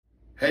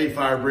Hey,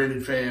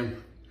 Firebranded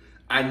fam.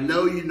 I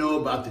know you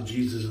know about the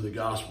Jesus of the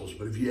Gospels,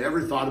 but have you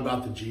ever thought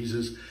about the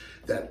Jesus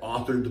that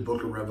authored the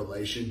book of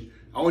Revelation?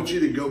 I want you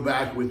to go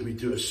back with me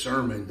to a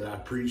sermon that I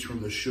preached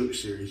from the Shook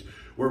series,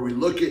 where we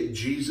look at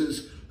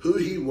Jesus, who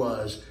he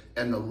was,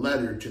 and the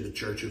letter to the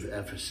church of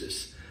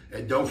Ephesus.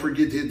 And don't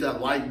forget to hit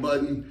that like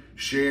button,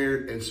 share,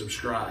 and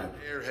subscribe.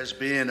 There has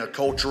been a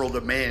cultural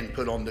demand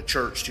put on the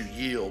church to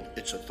yield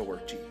its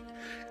authority,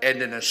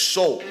 and an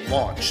assault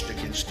launched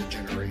against the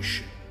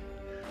generation.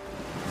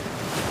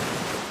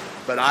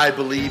 But I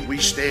believe we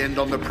stand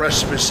on the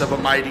precipice of a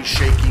mighty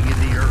shaking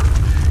in the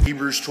earth.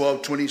 Hebrews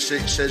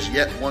 12:26 says,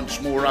 "Yet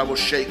once more I will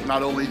shake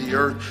not only the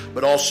earth,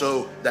 but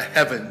also the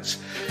heavens."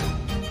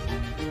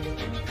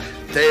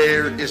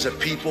 There is a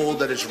people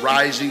that is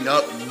rising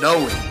up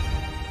knowing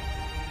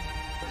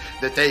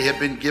that they have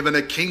been given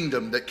a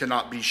kingdom that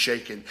cannot be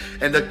shaken,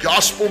 and a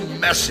gospel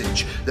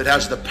message that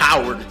has the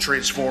power to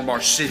transform our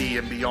city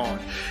and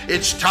beyond.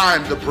 It's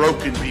time the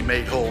broken be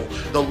made whole,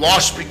 the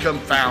lost become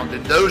found,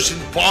 and those in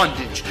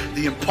bondage,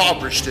 the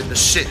impoverished and the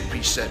sick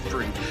be set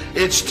free.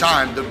 It's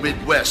time the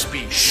Midwest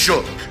be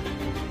shook.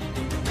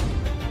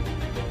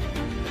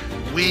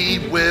 We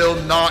will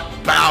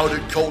not bow to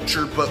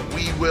culture, but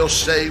we will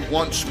say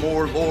once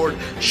more, Lord,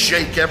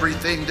 shake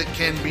everything that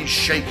can be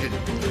shaken.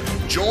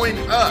 Join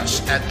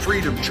us at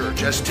Freedom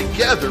Church as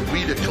together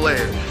we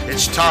declare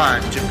it's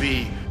time to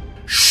be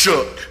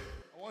shook.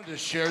 I wanted to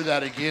share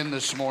that again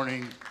this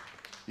morning.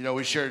 You know,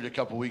 we shared it a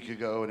couple weeks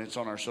ago and it's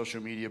on our social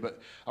media,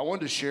 but I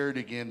wanted to share it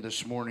again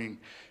this morning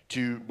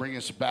to bring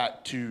us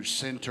back to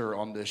center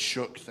on this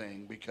shook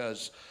thing,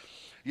 because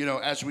you know,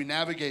 as we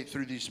navigate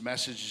through these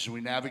messages, we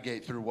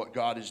navigate through what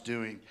God is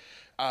doing,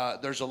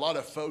 there's a lot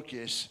of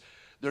focus.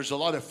 There's a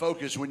lot of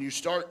focus when you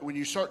start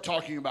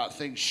talking about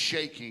things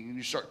shaking, and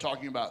you start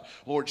talking about,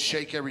 Lord,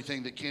 shake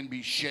everything that can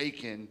be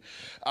shaken.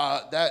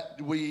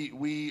 That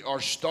we are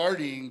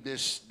starting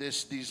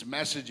these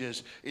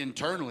messages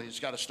internally. It's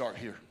got to start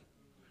here,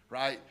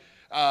 right?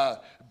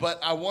 But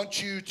I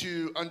want you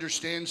to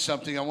understand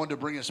something. I wanted to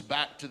bring us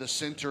back to the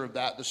center of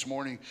that this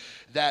morning.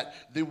 That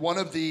one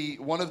of the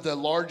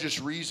largest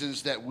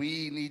reasons that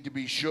we need to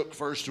be shook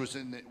first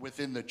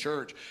within the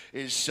church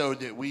is so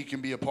that we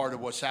can be a part of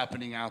what's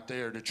happening out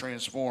there to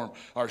transform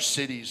our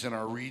cities and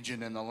our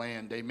region and the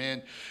land.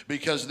 Amen.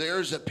 Because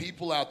there's a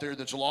people out there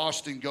that's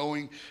lost and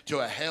going to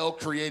a hell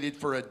created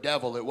for a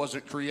devil. It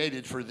wasn't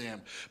created for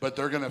them, but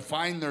they're going to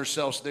find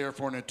themselves there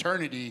for an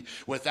eternity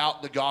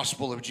without the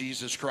gospel of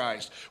Jesus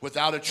Christ,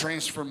 without a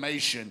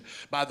transformation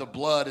by the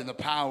blood and the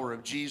power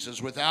of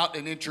Jesus, without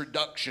an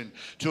introduction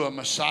to a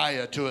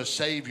Messiah, to a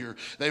Savior.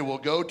 They will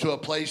go to a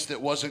place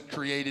that wasn't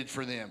created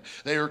for them.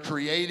 They are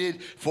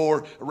created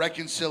for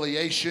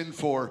reconciliation,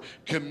 for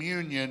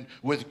communion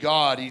with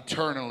God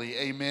eternally.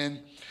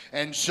 Amen.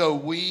 And so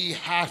we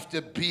have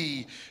to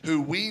be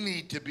who we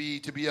need to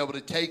be able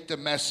to take the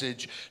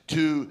message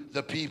to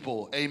the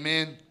people.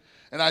 Amen.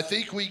 And I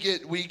think we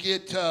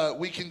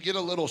can get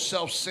a little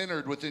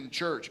self-centered within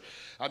church.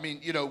 I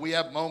mean, you know, we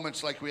have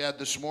moments like we had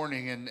this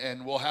morning,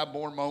 and we'll have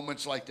more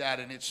moments like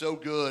that, and it's so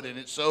good, and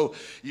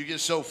you get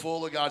so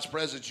full of God's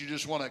presence, you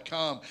just want to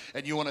come,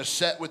 and you want to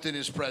sit within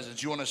His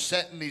presence. You want to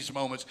sit in these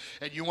moments,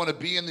 and you want to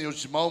be in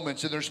those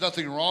moments, and there's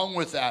nothing wrong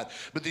with that,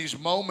 but these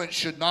moments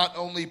should not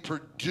only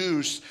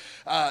produce,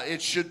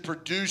 it should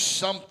produce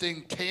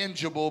something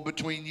tangible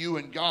between you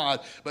and God,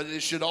 but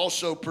it should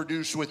also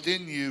produce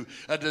within you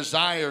a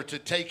desire to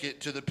take it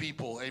to the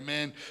people,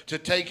 amen, to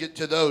take it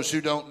to those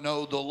who don't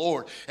know the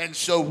Lord. And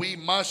so we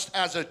must,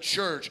 as a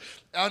church,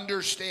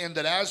 understand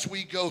that as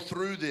we go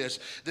through this,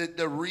 that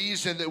the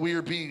reason that we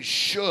are being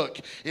shook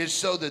is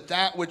so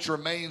that which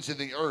remains in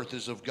the earth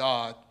is of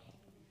God.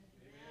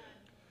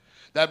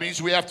 That means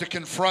we have to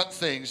confront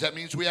things. That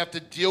means we have to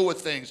deal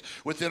with things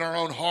within our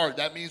own heart.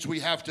 That means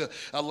we have to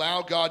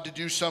allow God to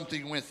do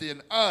something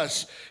within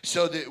us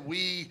so that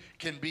we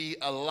can be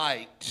a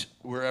light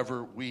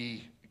wherever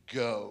we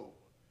go.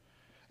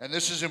 And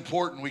this is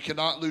important. We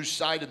cannot lose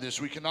sight of this.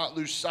 We cannot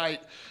lose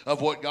sight of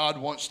what God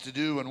wants to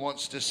do and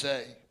wants to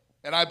say.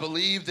 And I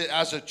believe that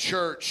as a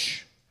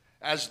church,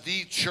 as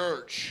the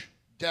church,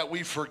 that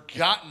we've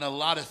forgotten a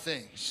lot of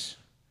things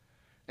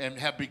and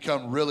have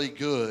become really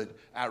good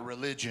at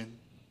religion.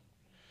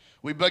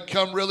 We've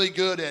become really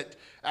good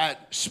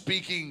at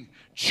speaking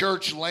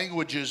church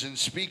languages and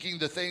speaking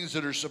the things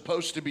that are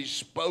supposed to be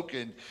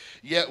spoken,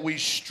 yet we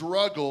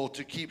struggle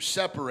to keep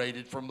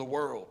separated from the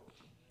world.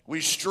 We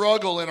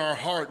struggle in our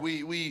heart.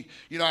 You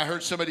know, I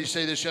heard somebody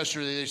say this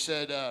yesterday.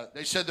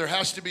 They said there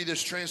has to be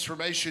this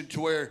transformation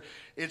to where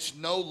it's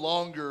no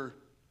longer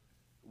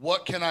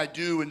what can I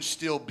do and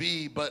still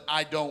be, but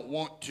I don't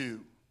want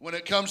to. When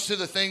it comes to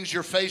the things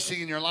you're facing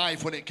in your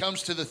life, when it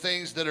comes to the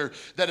things that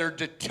are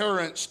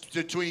deterrents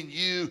between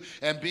you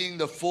and being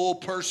the full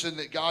person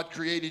that God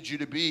created you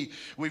to be,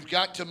 we've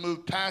got to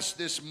move past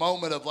this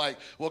moment of like,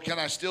 well, can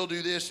I still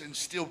do this and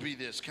still be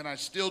this? Can I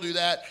still do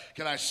that?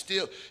 Can I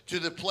still, to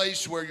the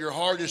place where your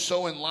heart is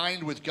so in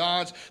line with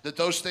God's that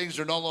those things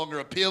are no longer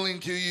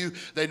appealing to you.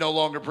 They no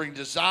longer bring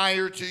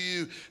desire to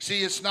you.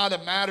 See, it's not a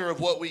matter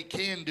of what we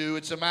can do.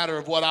 It's a matter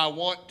of what I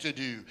want to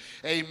do.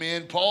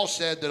 Amen. Paul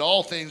said that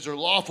all things are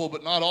lawful,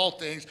 but not all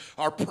things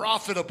are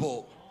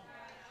profitable.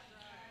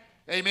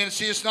 Amen.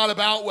 See, it's not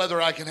about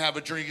whether I can have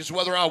a drink. It's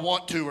whether I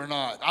want to or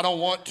not. I don't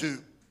want to.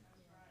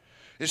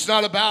 It's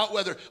not about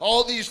whether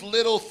all these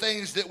little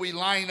things that we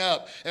line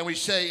up and we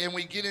say and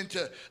we get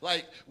into,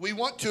 like, we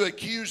want to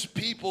accuse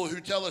people who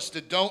tell us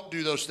to don't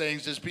do those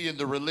things as being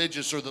the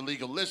religious or the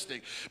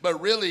legalistic. But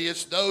really,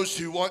 it's those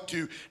who want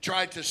to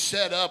try to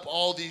set up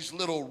all these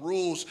little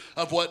rules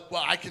of what,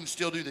 well, I can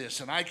still do this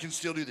and I can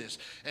still do this.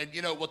 And,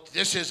 you know, well,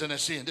 this isn't a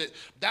sin.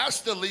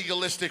 That's the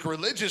legalistic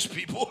religious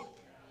people.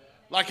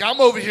 Like, I'm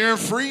over here in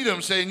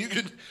freedom saying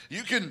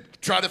you can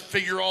try to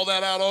figure all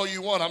that out all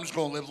you want. I'm just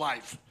going to live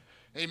life.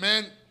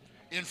 Amen?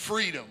 In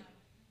freedom.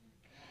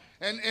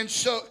 And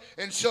so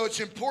it's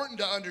important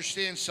to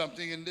understand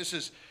something, and this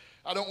is,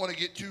 I don't want to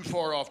get too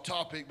far off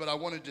topic, but I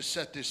wanted to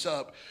set this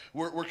up.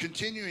 We're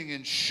continuing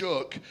in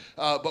Shook,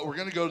 but we're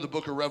going to go to the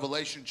book of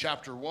Revelation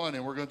chapter 1,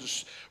 and we're going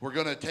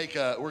to take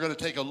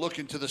a look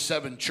into the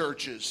 7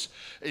 churches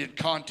in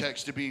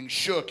context of being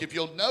shook. If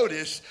you'll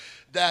notice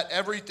that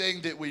everything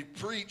that we've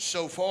preached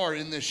so far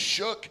in this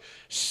Shook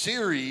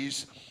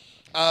series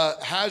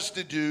has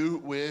to do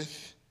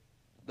with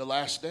the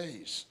last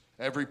days.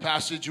 Every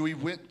passage we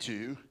went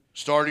to,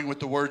 starting with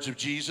the words of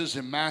Jesus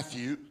in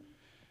Matthew,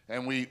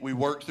 and we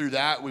worked through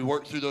that. We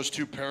worked through those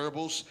 2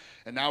 parables,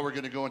 and now we're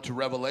going to go into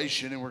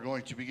Revelation, and we're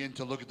going to begin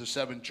to look at the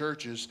 7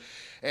 churches.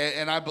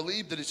 And I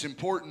believe that it's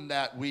important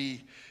that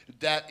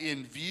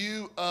in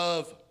view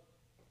of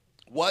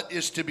what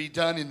is to be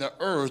done in the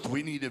earth,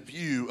 we need a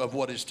view of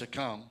what is to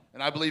come.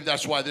 And I believe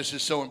that's why this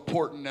is so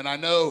important. And I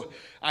know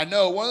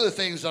one of the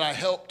things that I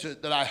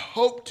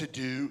hope to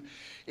do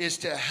is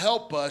to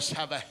help us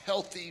have a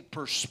healthy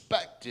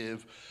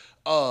perspective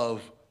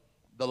of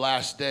the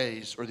last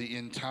days or the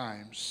end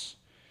times.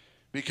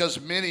 Because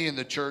many in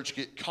the church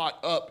get caught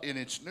up in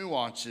its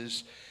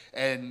nuances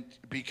and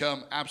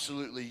become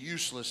absolutely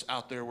useless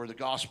out there where the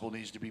gospel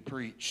needs to be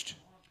preached.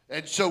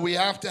 And so we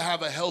have to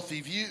have a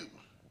healthy view.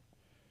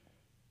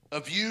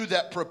 A view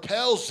that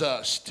propels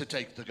us to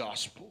take the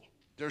gospel.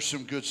 There's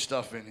some good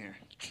stuff in here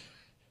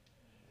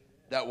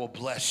that will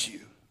bless you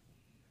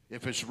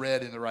if it's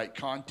read in the right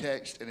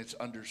context and it's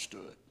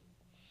understood.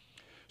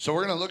 So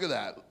we're going to look at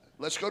that.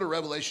 Let's go to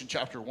Revelation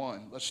chapter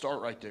 1. Let's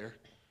start right there.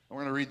 We're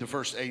going to read the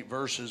first 8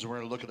 verses. We're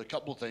going to look at a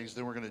couple of things.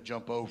 Then we're going to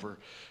jump over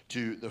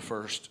to the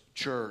first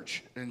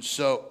church. And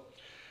so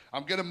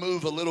I'm going to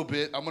move a little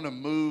bit. I'm going to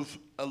move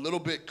a little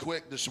bit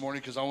quick this morning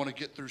because I want to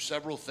get through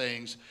several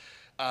things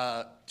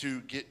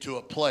to get to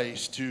a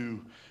place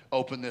to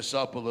open this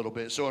up a little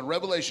bit. So in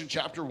Revelation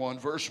chapter 1,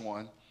 verse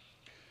 1,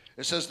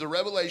 it says, the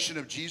revelation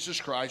of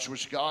Jesus Christ,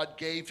 which God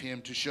gave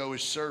him to show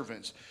his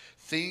servants,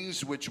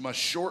 things which must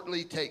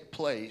shortly take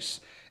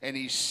place, and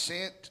he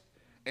sent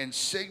and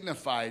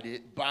signified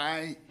it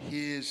by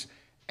his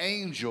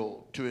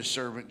angel to his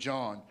servant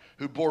John,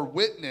 who bore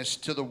witness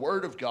to the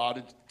word of God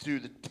and to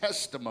the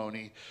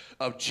testimony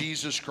of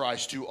Jesus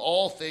Christ, to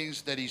all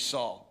things that he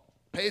saw.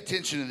 Pay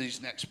attention to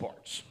these next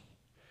parts.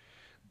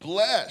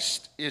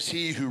 Blessed is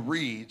he who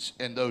reads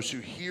and those who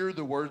hear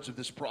the words of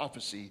this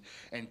prophecy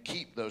and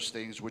keep those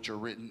things which are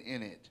written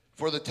in it.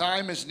 For the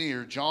time is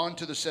near. John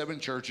to the 7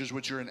 churches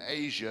which are in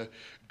Asia,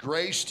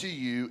 grace to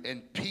you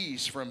and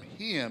peace from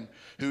him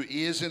who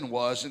is and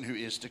was and who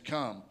is to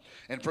come,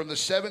 and from the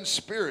 7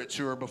 spirits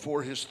who are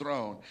before his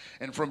throne,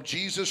 and from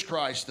Jesus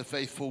Christ the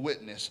faithful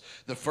witness,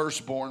 the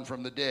firstborn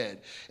from the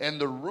dead, and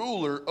the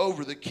ruler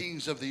over the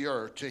kings of the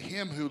earth, to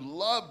him who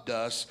loved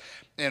us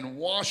and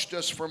washed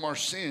us from our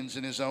sins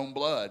in his own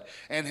blood,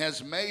 and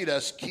has made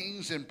us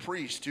kings and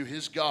priests to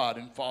his God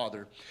and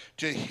Father.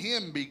 To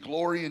him be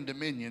glory and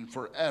dominion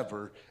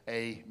forever.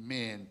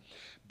 Amen.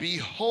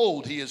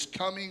 Behold, he is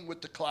coming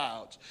with the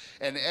clouds,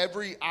 and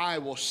every eye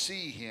will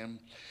see him,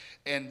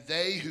 and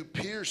they who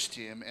pierced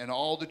him, and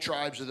all the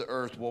tribes of the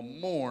earth will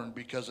mourn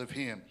because of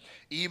him.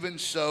 Even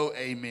so,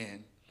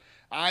 amen.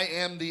 I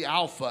am the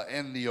Alpha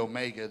and the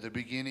Omega, the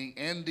beginning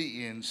and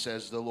the end,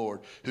 says the Lord,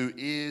 who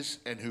is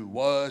and who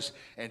was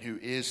and who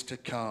is to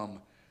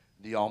come,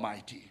 the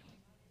Almighty.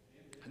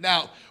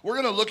 Now, we're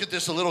going to look at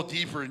this a little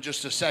deeper in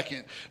just a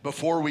second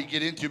before we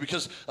get into,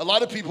 because a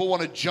lot of people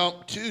want to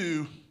jump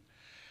to,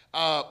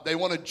 they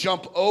want to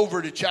jump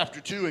over to chapter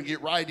 2 and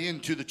get right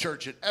into the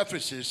church at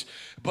Ephesus,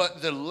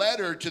 but the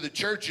letter to the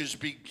churches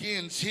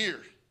begins here.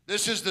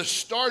 This is the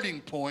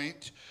starting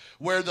point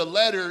where the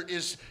letter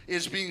is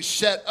being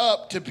set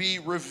up to be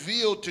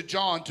revealed to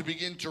John to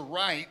begin to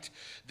write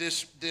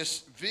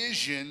this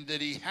vision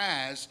that he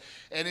has.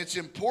 And it's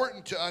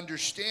important to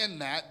understand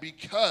that,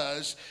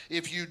 because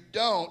if you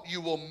don't, you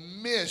will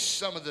miss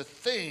some of the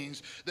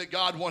things that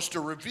God wants to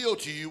reveal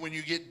to you when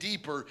you get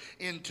deeper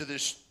into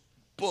this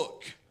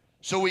book.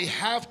 So we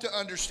have to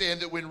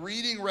understand that when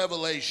reading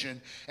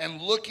Revelation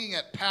and looking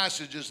at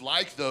passages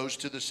like those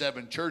to the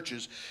 7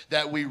 churches,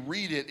 that we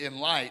read it in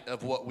light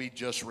of what we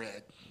just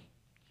read.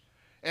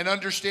 And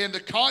understand the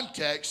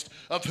context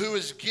of who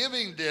is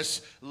giving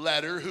this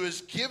letter, who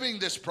is giving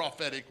this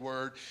prophetic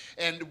word,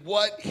 and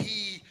what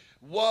he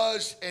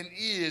was and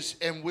is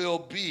and will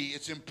be.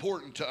 It's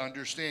important to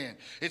understand.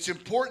 It's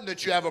important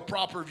that you have a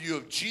proper view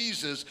of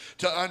Jesus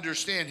to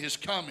understand his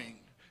coming,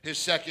 his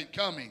second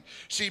coming.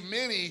 See,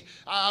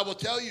 I will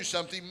tell you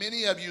something,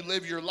 many of you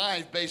live your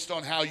life based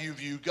on how you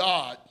view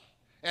God.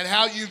 And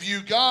how you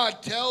view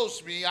God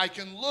tells me I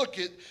can look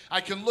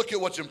at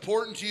what's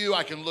important to you.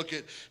 I can look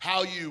at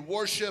how you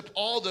worship,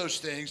 all those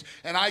things.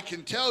 And I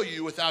can tell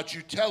you without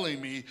you telling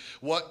me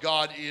what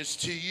God is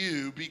to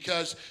you.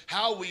 Because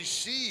how we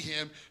see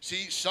him,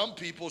 some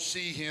people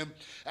see him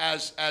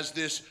as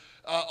this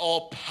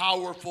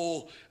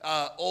all-powerful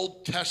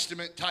Old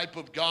Testament type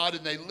of God,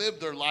 and they live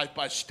their life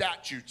by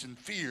statutes and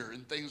fear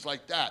and things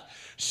like that.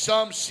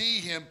 Some see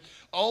him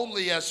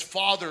only as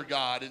Father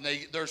God, and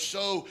they're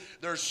so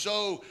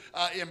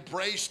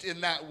embraced in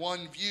that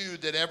one view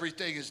that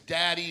everything is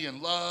daddy and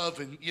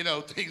love and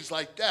things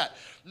like that.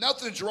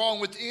 Nothing's wrong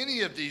with any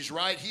of these,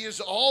 right? He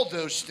is all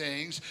those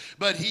things,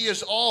 but he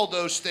is all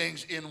those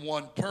things in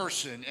one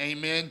person.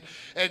 Amen.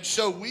 And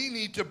so we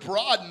need to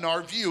broaden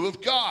our view of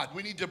God.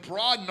 We need to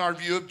broaden our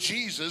view of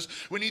Jesus.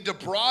 We need to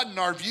broaden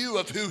our view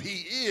of who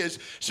he is,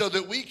 so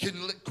that we can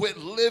quit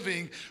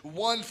living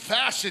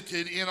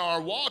one-faceted in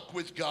our walk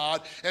with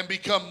God and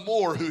become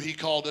more who he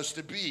called us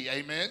to be.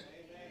 Amen.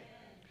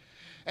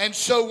 And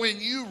so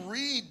when you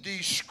read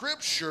these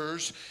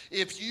scriptures,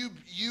 if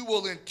you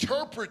will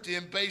interpret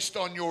them based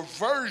on your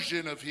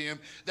version of him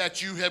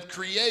that you have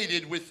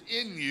created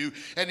within you,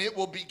 and it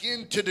will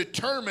begin to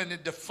determine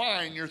and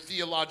define your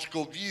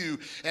theological view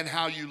and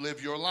how you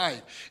live your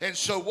life. And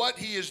so what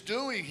he is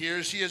doing here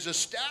is he is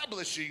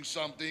establishing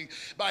something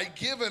by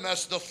giving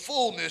us the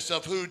fullness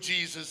of who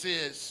Jesus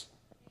is.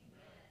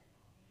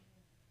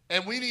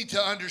 And we need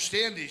to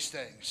understand these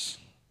things.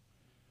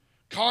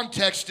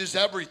 Context is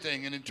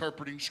everything in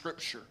interpreting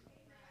Scripture.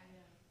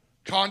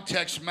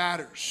 Context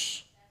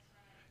matters.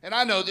 And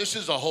I know this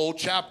is a whole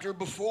chapter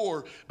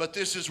before, but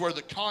this is where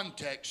the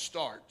context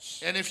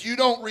starts. And if you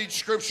don't read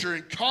Scripture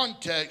in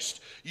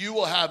context, you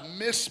will have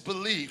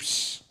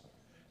misbeliefs,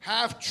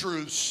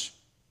 half-truths,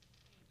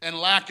 and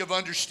lack of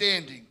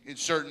understanding in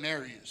certain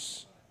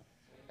areas.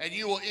 And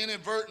you will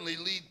inadvertently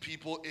lead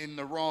people in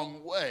the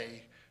wrong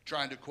way,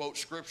 trying to quote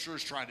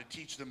scriptures, trying to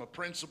teach them a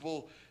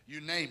principle,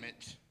 you name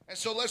it. And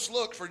so let's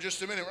look for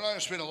just a minute. We're not going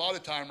to spend a lot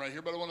of time right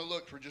here, but I want to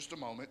look for just a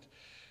moment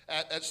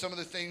at some of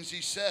the things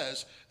he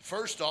says.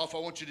 First off, I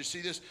want you to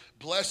see this.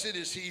 Blessed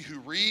is he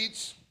who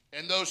reads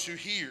and those who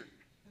hear.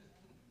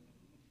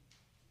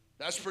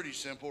 That's pretty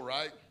simple,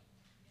 right?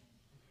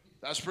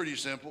 That's pretty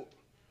simple.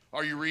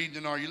 Are you reading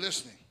and are you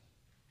listening?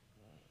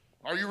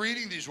 Are you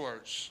reading these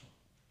words?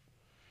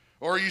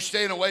 Or are you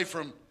staying away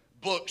from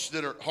books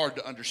that are hard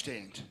to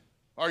understand?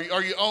 Are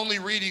you only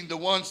reading the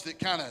ones that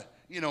kind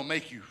of,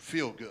 make you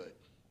feel good?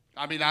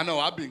 I mean, I know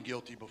I've been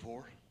guilty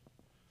before.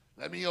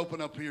 Let me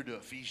open up here to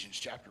Ephesians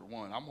chapter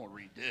 1. I'm going to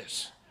read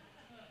this.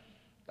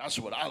 That's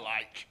what I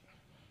like.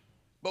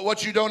 But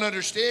what you don't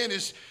understand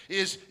is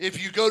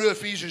if you go to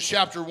Ephesians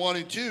chapter 1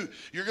 and 2,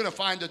 you're going to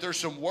find that there's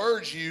some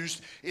words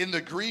used in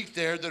the Greek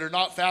there that are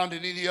not found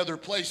in any other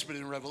place but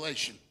in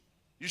Revelation.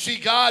 You see,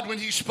 God, when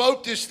he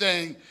spoke this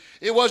thing,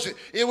 it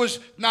was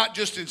not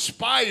just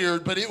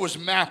inspired, but it was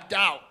mapped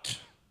out.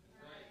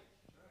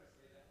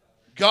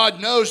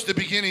 God knows the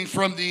beginning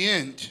from the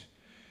end.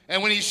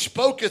 And when he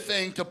spoke a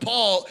thing to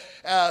Paul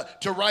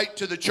to write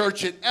to the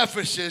church at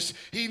Ephesus,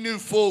 he knew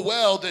full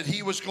well that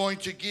he was going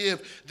to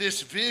give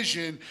this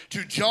vision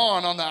to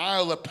John on the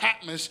Isle of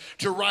Patmos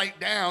to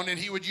write down, and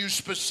he would use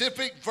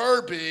specific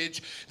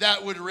verbiage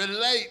that would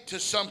relate to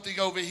something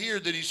over here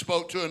that he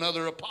spoke to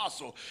another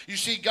apostle. You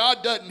see,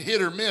 God doesn't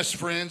hit or miss,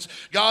 friends.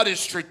 God is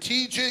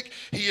strategic,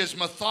 he is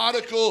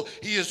methodical,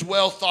 he is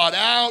well thought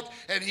out,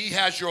 and he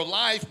has your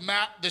life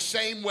mapped the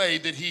same way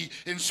that he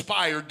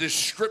inspired this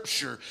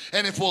scripture.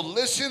 And if we'll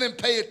listen and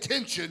pay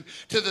attention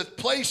to the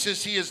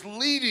places he is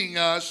leading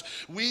us,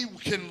 we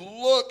can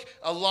look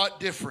a lot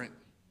different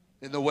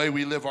in the way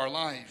we live our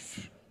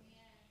life.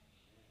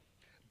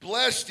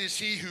 Blessed is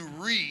he who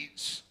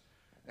reads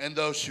and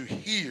those who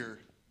hear.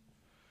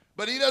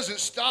 But he doesn't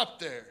stop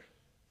there.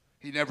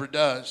 He never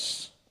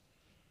does.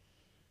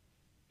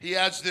 He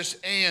adds this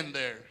and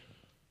there.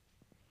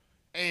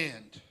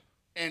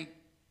 And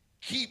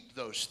keep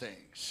those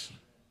things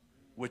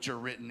which are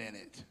written in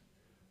it.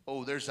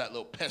 Oh, there's that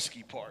little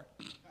pesky part.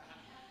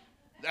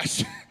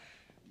 That's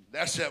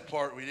that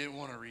part we didn't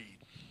want to read.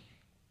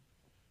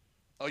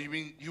 Oh, you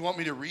mean you want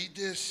me to read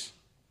this?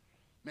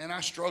 Man,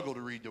 I struggle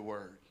to read the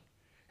word.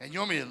 And you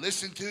want me to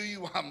listen to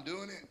you while I'm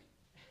doing it?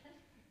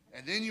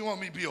 And then you want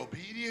me to be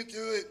obedient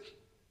to it?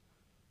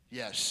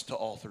 Yes, to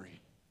all three.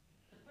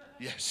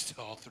 Yes,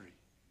 to all three.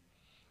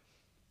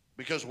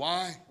 Because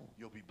why?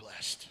 You'll be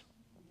blessed.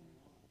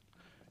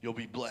 You'll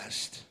be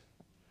blessed.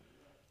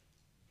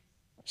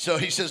 So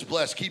he says,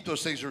 blessed. Keep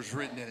those things that are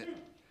written in it.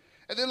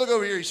 And then look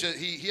over here. He says,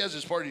 he has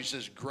this part. He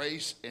says,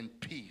 grace and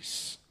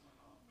peace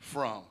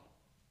from.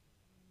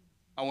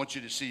 I want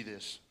you to see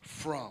this.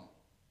 From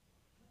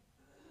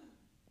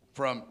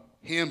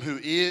him who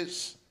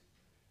is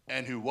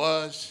and who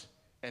was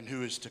and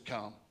who is to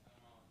come.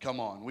 Come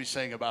on. We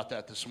sang about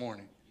that this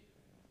morning.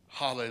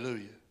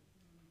 Hallelujah.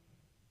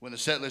 When the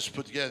set list was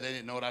put together, they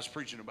didn't know what I was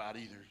preaching about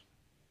either.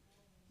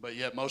 But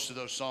yet most of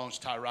those songs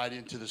tie right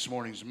into this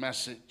morning's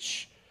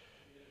message.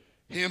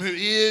 Him who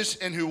is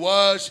and who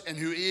was and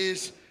who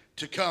is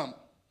to come.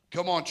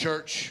 Come on,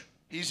 church.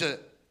 He's an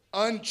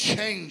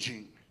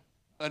unchanging,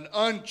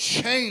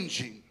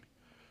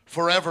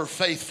 forever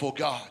faithful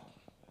God.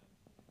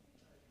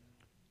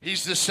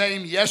 He's the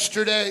same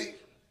yesterday.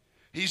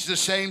 He's the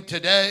same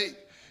today.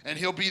 And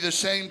he'll be the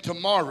same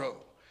tomorrow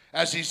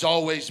as he's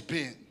always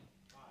been.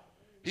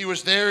 He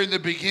was there in the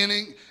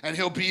beginning, and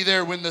he'll be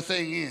there when the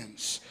thing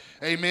ends.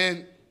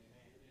 Amen.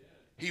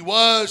 He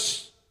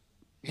was,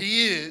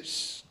 he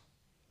is,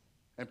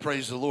 and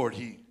praise the Lord,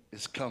 he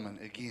is coming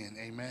again.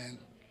 Amen.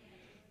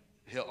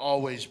 He'll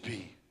always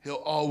be. He'll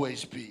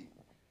always be.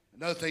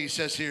 Another thing he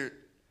says here,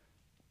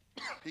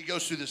 he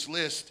goes through this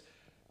list.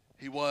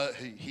 He was,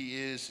 he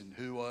is, and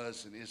who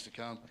was, and is to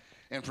come.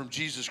 And from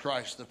Jesus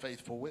Christ, the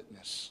faithful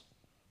witness.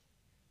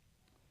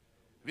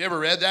 Have you ever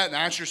read that and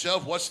asked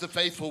yourself, what's the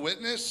faithful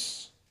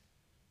witness?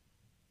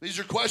 These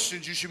are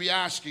questions you should be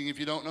asking if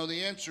you don't know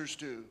the answers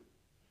to.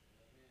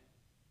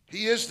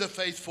 He is the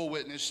faithful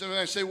witness. So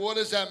I say, what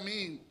does that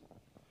mean?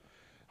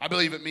 I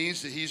believe it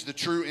means that he's the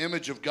true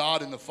image of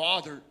God and the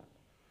Father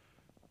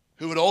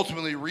who would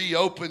ultimately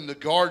reopen the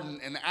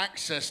garden and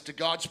access to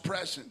God's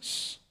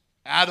presence.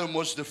 Adam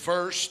was the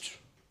first.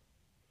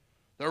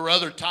 There were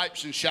other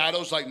types and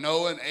shadows like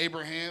Noah and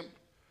Abraham.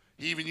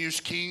 He even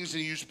used kings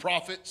and he used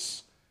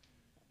prophets.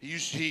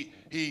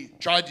 He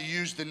tried to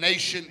use the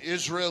nation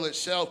Israel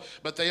itself,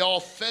 but they all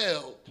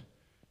failed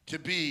to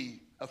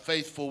be a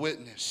faithful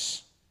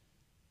witness,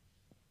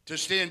 to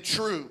stand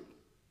true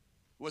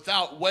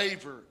without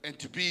waver, and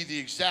to be the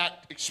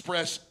exact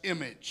express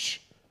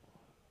image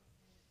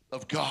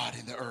of God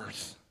in the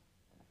earth.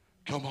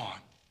 Come on.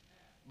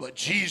 But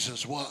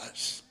Jesus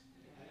was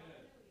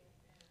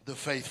the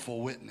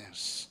faithful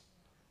witness.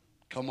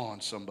 Come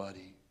on,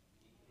 somebody.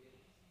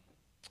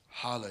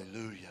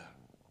 Hallelujah.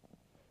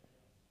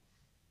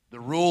 The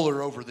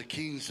ruler over the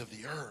kings of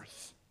the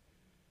earth.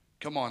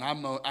 Come on,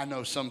 I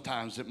know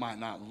sometimes it might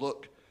not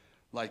look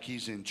like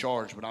he's in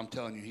charge, but I'm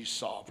telling you, he's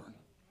sovereign.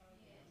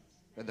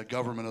 And the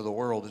government of the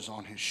world is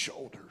on his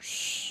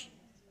shoulders.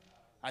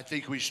 I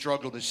think we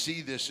struggle to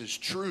see this as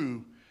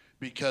true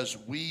because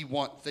we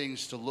want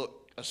things to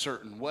look a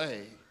certain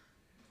way,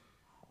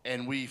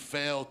 and we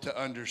fail to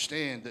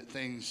understand that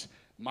things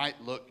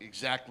might look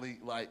exactly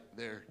like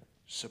they're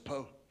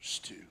supposed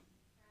to,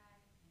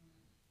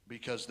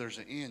 because there's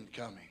an end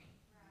coming.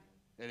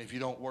 And if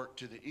you don't work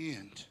to the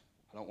end,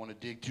 I don't want to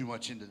dig too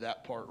much into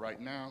that part right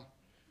now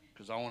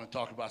because I want to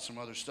talk about some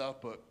other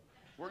stuff, but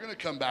we're going to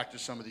come back to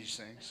some of these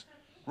things.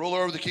 Ruler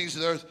over the kings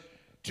of the earth.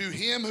 To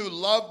him who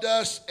loved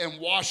us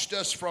and washed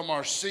us from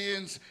our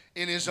sins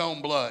in his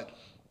own blood.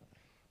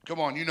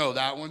 Come on, you know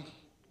that one.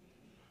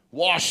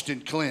 Washed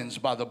and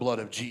cleansed by the blood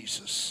of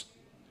Jesus.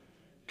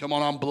 Come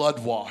on, I'm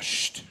blood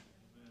washed.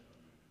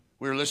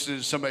 We were listening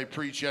to somebody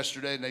preach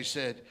yesterday, and they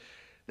said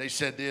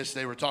this.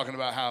 They were talking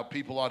about how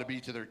people ought to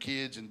be to their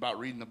kids and about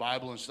reading the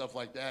Bible and stuff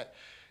like that.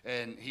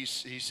 And he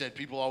said,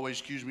 people always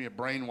accuse me of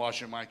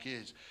brainwashing my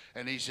kids.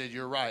 And he said,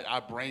 you're right.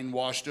 I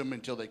brainwashed them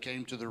until they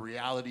came to the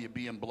reality of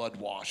being blood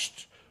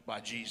washed by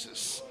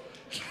Jesus.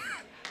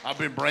 I've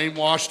been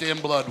brainwashed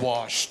and blood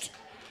washed.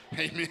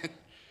 Amen.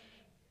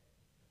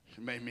 It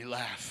made me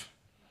laugh.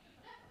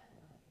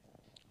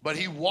 But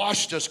he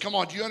washed us. Come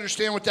on, do you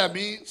understand what that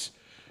means?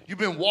 You've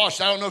been washed.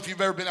 I don't know if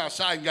you've ever been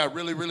outside and got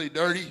really, really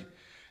dirty.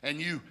 And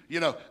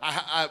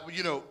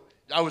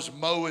I was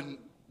mowing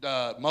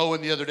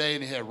the other day,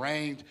 and it had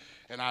rained,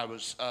 and I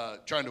was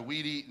trying to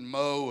weed eat and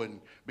mow, and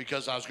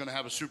because I was going to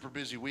have a super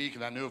busy week,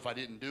 and I knew if I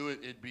didn't do it,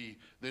 it'd be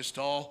this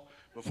tall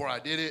before I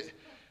did it.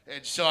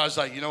 And so I was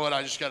like, you know what,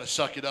 I just got to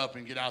suck it up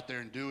and get out there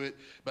and do it.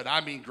 But I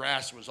mean,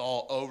 grass was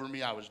all over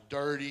me. I was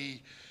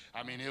dirty.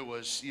 I mean, I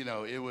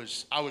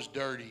was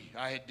dirty.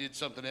 I had did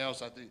something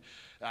else. I think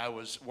I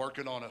was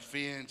working on a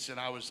fence, and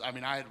I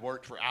had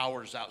worked for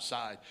hours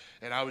outside,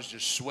 and I was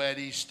just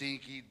sweaty,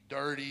 stinky,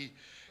 dirty.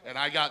 And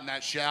I got in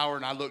that shower,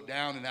 and I looked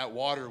down, and that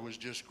water was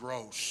just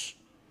gross.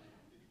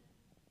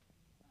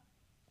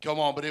 Come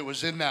on, but it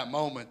was in that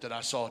moment that I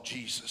saw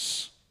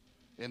Jesus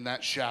in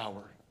that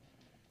shower.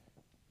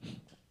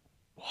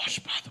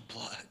 Washed by the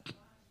blood.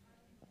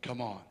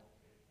 Come on.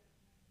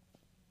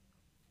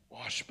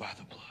 Washed by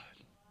the blood.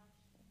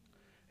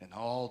 And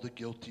all the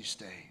guilty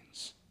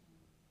stains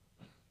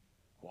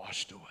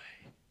washed away.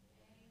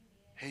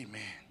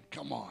 Amen.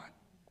 Come on.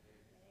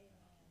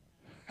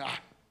 Ah.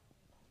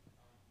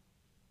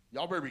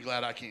 Y'all better be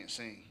glad I can't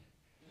sing.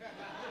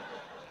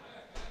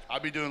 I'll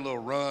be doing little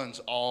runs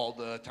all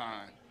the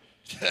time.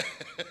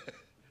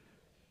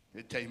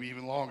 It'd take me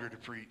even longer to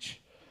preach.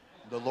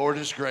 The Lord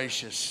is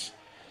gracious.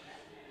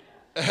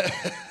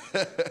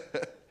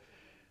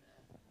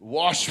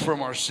 Washed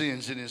from our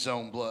sins in his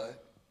own blood.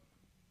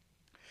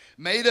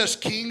 Made us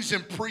kings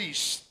and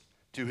priests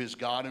to his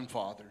God and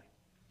Father.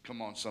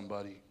 Come on,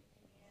 somebody.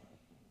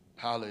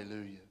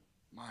 Hallelujah.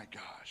 My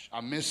gosh,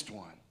 I missed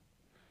one.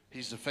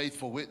 He's the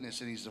faithful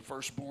witness, and he's the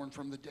firstborn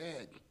from the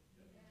dead.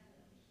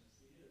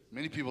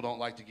 Many people don't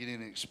like to get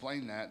in and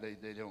explain that.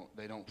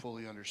 They don't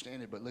fully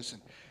understand it. But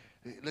listen,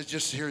 let's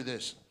just hear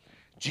this.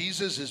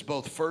 Jesus is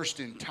both first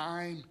in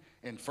time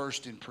and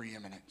first in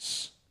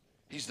preeminence.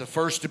 He's the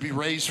first to be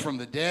raised from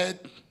the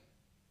dead.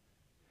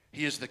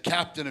 He is the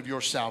captain of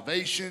your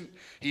salvation.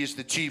 He is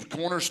the chief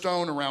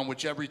cornerstone around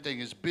which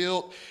everything is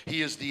built.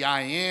 He is the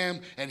I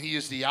am, and he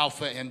is the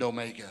Alpha and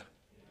Omega.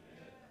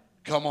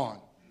 Come on.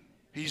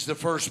 He's the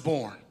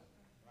firstborn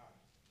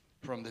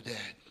from the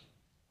dead.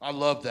 I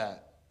love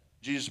that.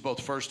 Jesus is both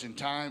first in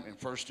time and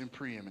first in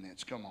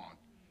preeminence. Come on.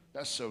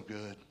 That's so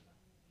good.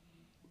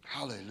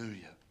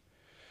 Hallelujah.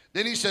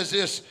 Then he says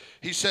this.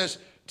 He says,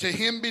 to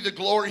him be the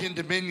glory and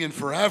dominion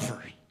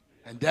forever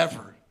and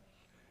ever.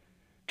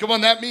 Come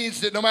on, that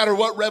means that no matter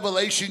what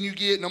revelation you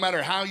get, no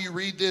matter how you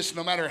read this,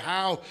 no matter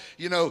how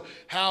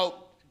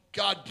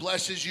God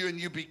blesses you and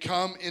you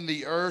become in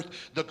the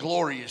earth, the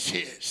glory is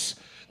his.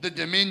 The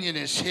dominion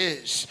is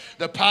his.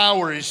 The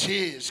power is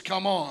his.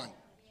 Come on.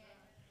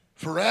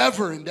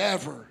 Forever and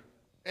ever.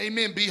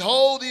 Amen.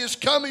 Behold, he is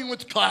coming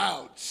with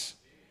clouds.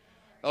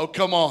 Oh,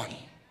 come on.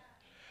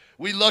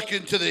 We look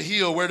into the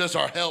hill. Where does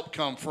our help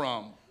come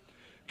from?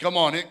 Come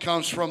on, it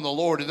comes from the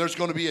Lord. And there's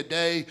going to be a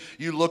day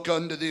you look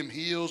unto them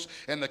hills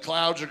and the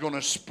clouds are going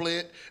to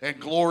split and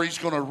glory's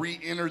going to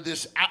re-enter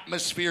this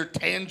atmosphere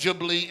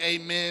tangibly.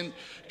 Amen.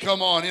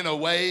 Come on, in a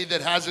way that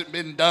hasn't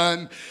been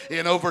done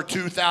in over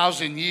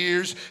 2,000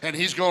 years. And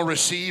he's going to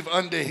receive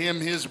unto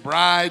him his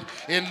bride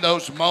in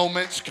those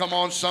moments. Come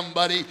on,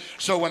 somebody.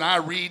 So when I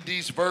read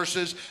these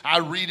verses, I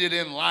read it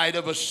in light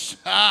of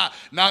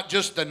not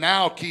just the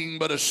now king,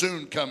 but a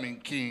soon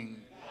coming king.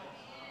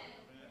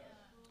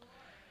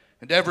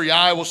 And every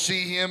eye will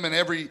see him, and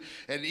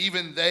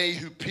even they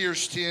who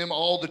pierced him,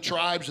 all the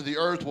tribes of the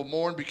earth will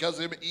mourn because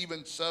of him.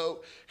 Even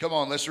so, come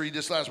on, let's read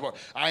this last part.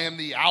 I am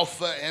the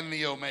Alpha and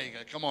the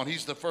Omega. Come on,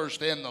 he's the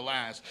first and the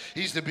last.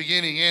 He's the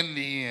beginning and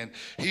the end.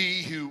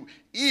 He who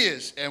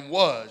is and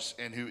was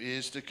and who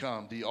is to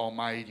come, the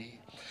Almighty.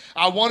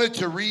 I wanted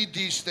to read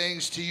these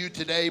things to you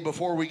today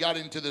before we got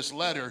into this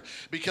letter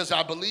because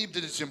I believe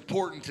that it's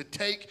important to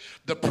take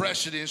the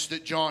precedence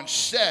that John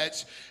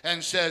sets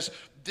and says,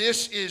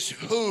 this is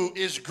who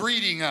is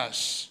greeting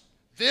us.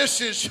 This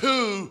is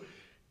who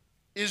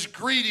is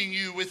greeting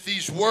you with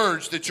these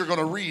words that you're going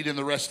to read in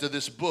the rest of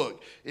this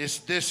book. It's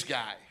this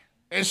guy.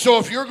 And so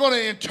if you're going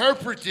to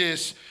interpret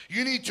this,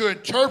 you need to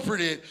interpret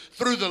it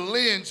through the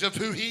lens of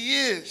who he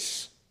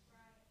is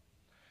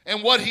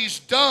and what he's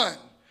done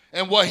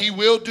and what he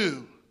will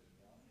do.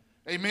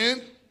 Amen?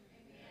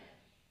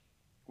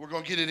 We're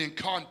going to get it in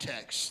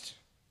context.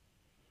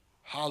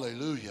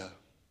 Hallelujah.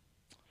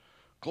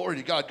 Glory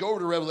to God. Go over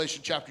to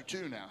Revelation chapter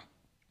 2 now.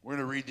 We're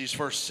going to read these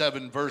first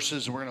 7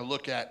 verses, and we're going to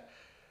look at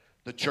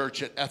the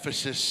church at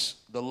Ephesus,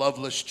 the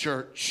loveless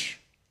church.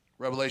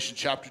 Revelation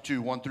chapter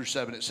 2, 1 through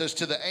 7. It says,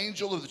 to the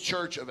angel of the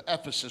church of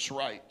Ephesus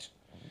write,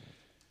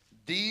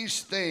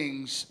 these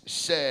things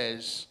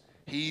says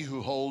he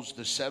who holds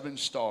the 7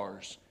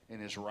 stars in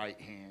his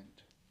right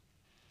hand,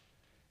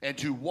 and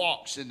who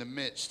walks in the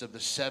midst of the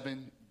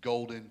 7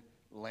 golden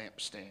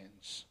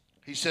lampstands.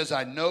 He says,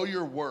 I know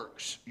your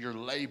works, your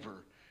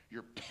labor,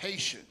 your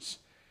patience,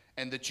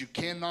 and that you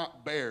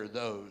cannot bear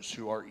those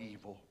who are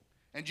evil.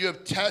 And you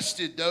have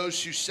tested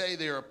those who say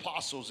they are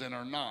apostles and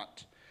are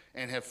not,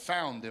 and have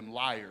found them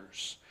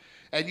liars.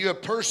 And you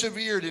have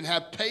persevered and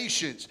have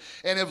patience,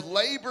 and have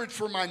labored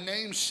for my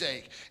name's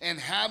sake, and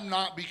have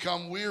not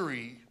become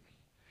weary.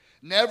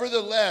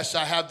 Nevertheless,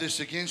 I have this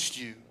against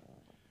you,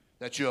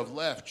 that you have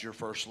left your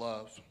first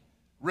love.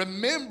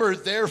 Remember,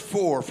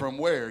 therefore, from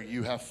where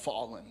you have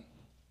fallen.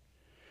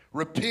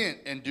 Repent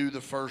and do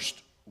the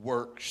first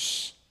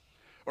works,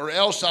 or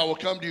else I will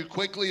come to you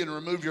quickly and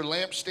remove your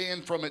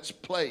lampstand from its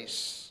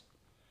place,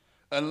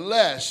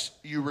 unless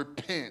you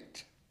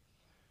repent.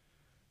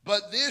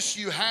 But this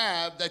you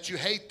have, that you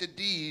hate the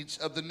deeds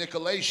of the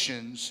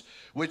Nicolaitans,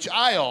 which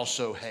I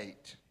also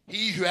hate.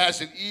 He who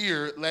has an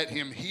ear, let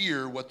him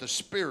hear what the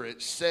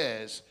Spirit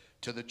says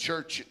to the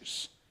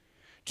churches.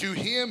 To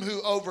him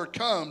who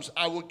overcomes,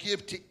 I will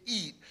give to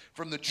eat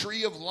from the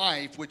tree of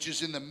life, which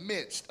is in the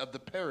midst of the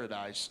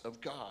paradise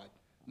of God.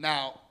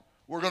 Now,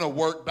 we're going to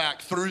work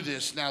back through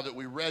this now that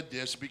we read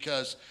this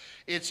because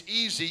it's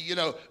easy. You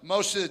know,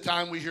 most of the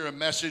time we hear a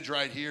message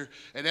right here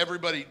and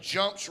everybody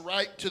jumps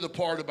right to the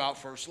part about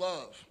first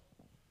love.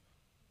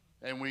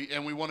 And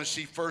we want to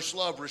see first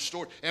love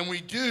restored. And we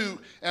do,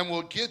 and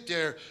we'll get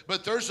there.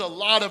 But there's a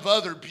lot of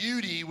other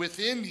beauty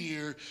within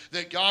here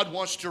that God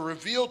wants to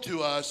reveal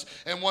to us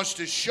and wants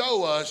to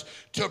show us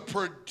to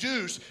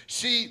produce.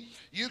 See,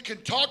 you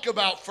can talk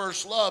about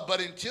first love,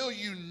 but until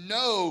you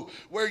know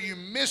where you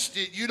missed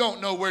it, you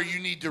don't know where you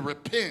need to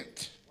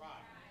repent.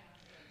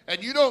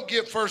 And you don't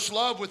get first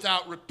love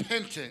without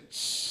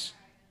repentance.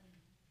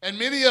 And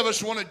many of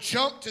us want to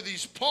jump to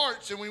these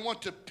parts, and we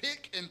want to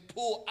pick and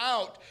pull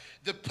out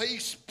the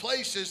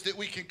places that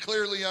we can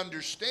clearly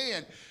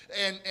understand,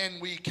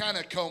 and we kind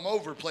of comb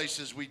over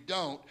places we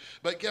don't.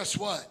 But guess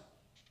what?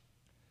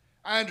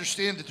 I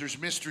understand that there's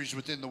mysteries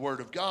within the Word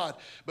of God,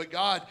 but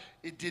God,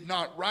 it did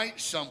not write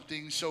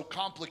something so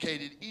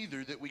complicated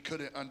either that we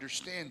couldn't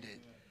understand it.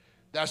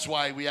 That's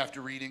why we have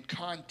to read in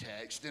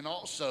context. And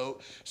also,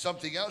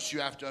 something else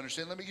you have to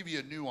understand. Let me give you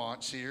a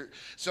nuance here.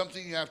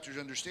 Something you have to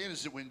understand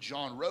is that when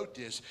John wrote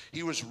this,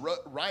 he was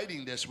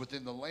writing this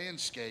within the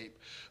landscape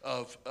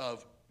of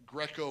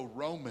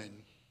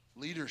Greco-Roman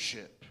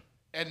leadership.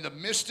 And the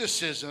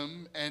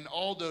mysticism and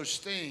all those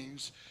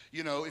things,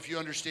 you know, if you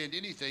understand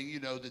anything, you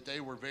know that they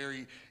were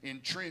very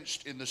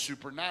entrenched in the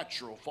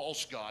supernatural,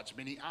 false gods,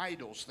 many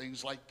idols,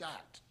 things like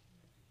that.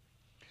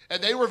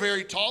 And they were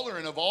very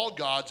tolerant of all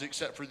gods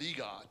except for the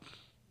God.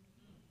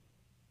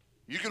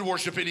 You can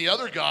worship any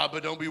other God,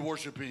 but don't be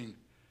worshiping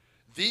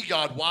the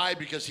God. Why?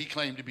 Because he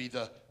claimed to be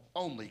the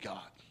only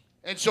God.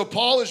 And so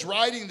Paul is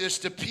writing this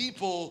to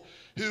people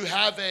who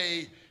have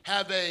an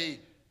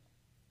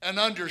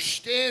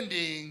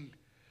understanding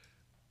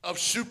of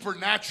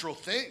supernatural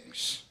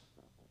things.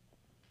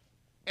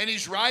 And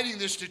he's writing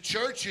this to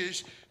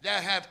churches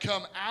that have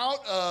come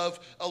out of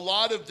a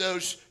lot of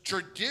those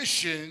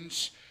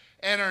traditions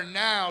and are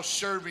now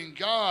serving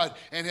God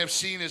and have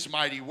seen his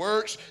mighty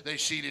works.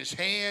 They've seen his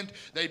hand.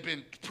 They've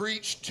been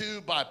preached to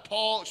by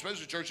Paul,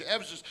 especially the church at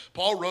Ephesus.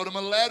 Paul wrote them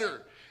a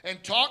letter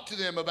and talked to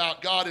them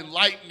about God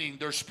enlightening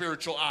their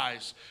spiritual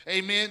eyes.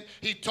 Amen.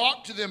 He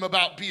talked to them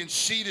about being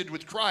seated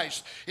with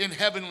Christ in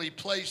heavenly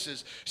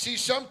places. See,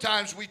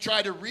 sometimes we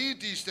try to read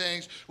these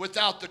things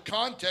without the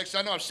context.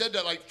 I know I've said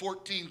that like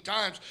 14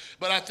 times,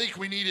 but I think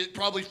we need it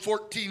probably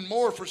 14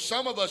 more for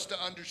some of us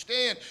to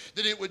understand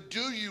that it would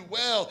do you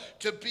well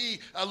to be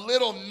a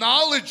little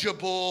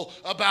knowledgeable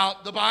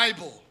about the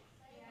Bible.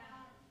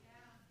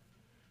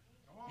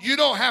 You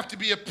don't have to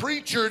be a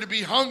preacher to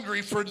be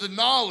hungry for the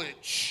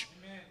knowledge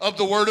of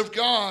the Word of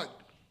God.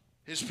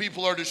 His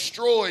people are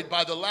destroyed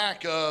by the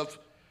lack of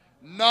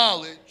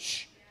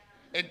knowledge.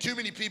 And too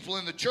many people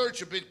in the church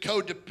have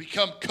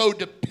become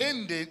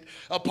codependent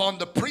upon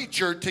the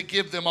preacher to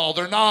give them all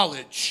their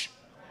knowledge.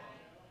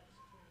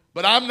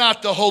 But I'm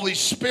not the Holy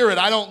Spirit.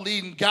 I don't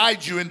lead and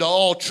guide you into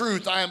all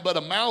truth. I am but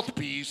a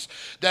mouthpiece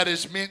that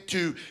is meant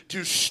to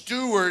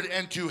steward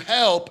and to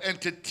help and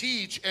to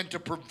teach and to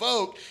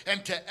provoke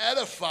and to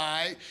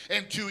edify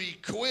and to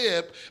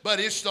equip. But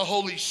it's the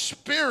Holy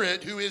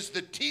Spirit who is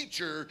the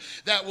teacher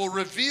that will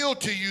reveal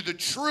to you the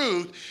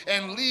truth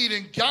and lead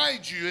and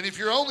guide you. And if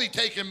you're only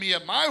taking me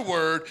at my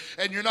word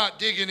and you're not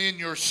digging in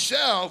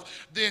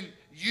yourself, then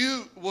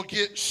you will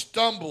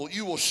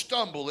You will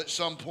stumble at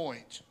some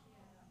point.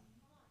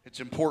 It's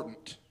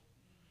important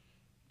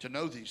to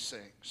know these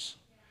things.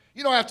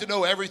 You don't have to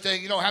know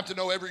everything. You don't have to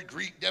know every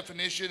Greek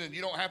definition, and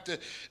you don't have to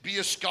be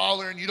a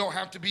scholar, and you don't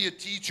have to be a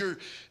teacher.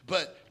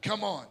 But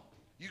come on,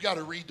 you got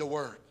to read the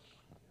Word.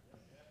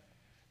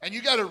 And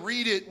you got to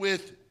read it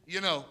with,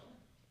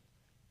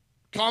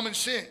 common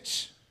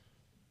sense.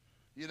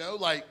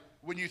 Like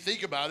when you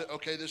think about it,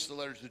 okay, this is the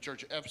letter to the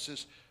church of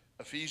Ephesus.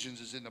 Ephesians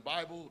is in the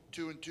Bible.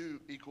 2 and 2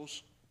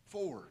 equals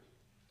 4.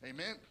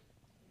 Amen?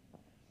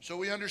 So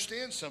we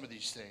understand some of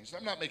these things.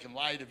 I'm not making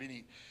light of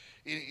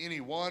any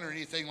one or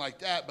anything like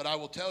that, but I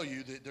will tell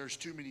you that there's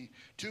too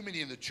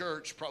many in the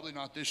church, probably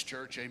not this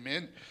church,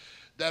 amen,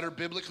 that are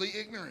biblically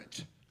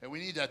ignorant. And we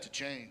need that to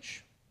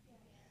change.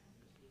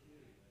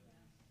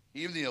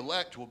 Even the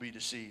elect will be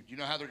deceived. You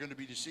know how they're going to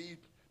be deceived?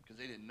 Because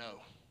they didn't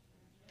know.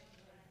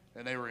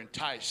 And they were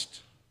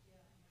enticed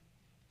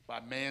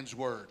by man's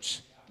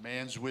words,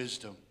 man's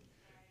wisdom,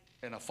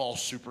 and a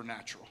false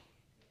supernatural.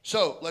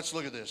 So let's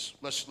look at this.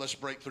 Let's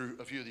break through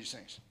a few of these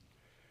things.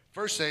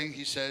 First thing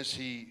he says,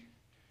 he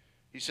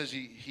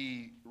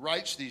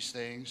writes these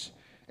things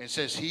and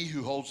says, he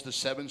who holds the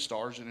 7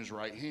 stars in his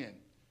right hand.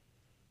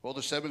 Well,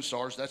 the 7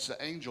 stars, that's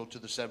the angel to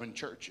the 7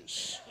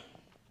 churches.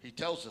 He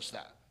tells us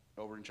that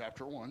over in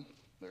chapter 1,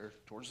 there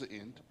towards the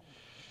end.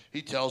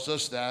 He tells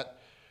us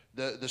that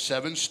the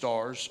 7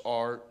 stars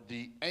are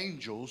the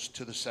angels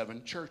to the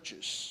 7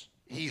 churches.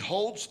 He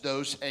holds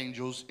those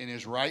angels in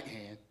his right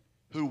hand,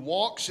 who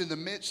walks in the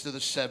midst of the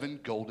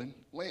 7 golden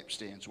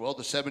lampstands. Well,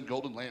 the 7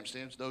 golden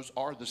lampstands, those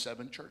are the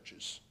 7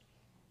 churches.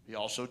 He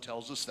also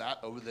tells us that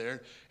over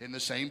there in the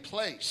same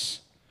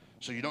place.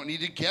 So you don't need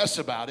to guess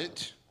about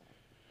it.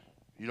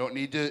 You don't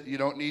need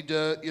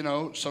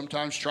to,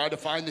 sometimes try to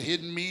find the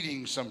hidden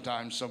meaning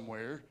sometimes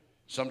somewhere.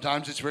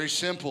 Sometimes it's very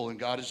simple, and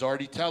God is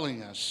already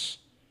telling us.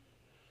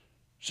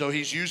 So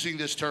he's using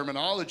this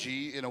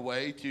terminology in a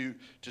way to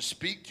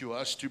speak to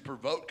us, to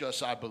provoke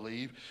us, I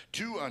believe,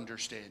 to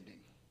understanding.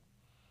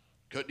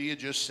 Couldn't he have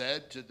just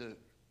said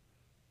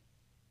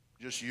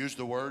just use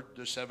the word,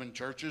 the 7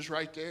 churches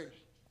right there?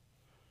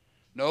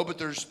 No, but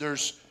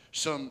there's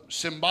some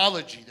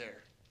symbology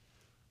there.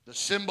 The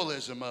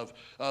symbolism of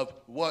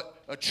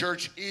what a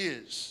church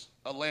is: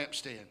 a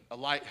lampstand, a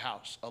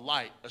lighthouse, a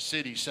light, a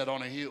city set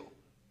on a hill,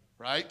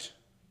 right?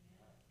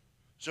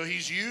 So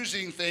he's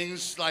using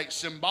things like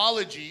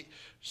symbology.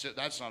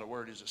 That's not a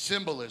word, is it?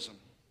 Symbolism.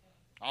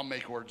 I'll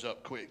make words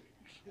up quick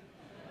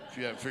if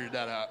you haven't figured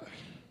that out.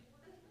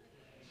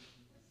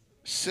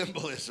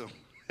 Symbolism.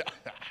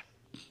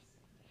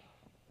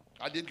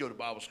 I did go to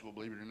Bible school,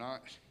 believe it or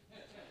not.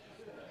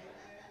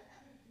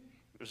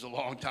 It was a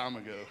long time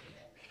ago.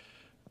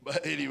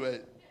 But anyway.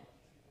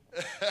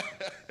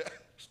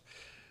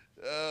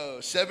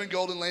 7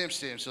 golden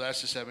lampstands. So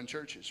that's the 7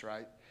 churches,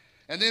 right?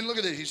 And then look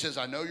at this. He says,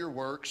 I know your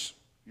works,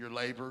 your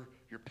labor,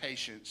 your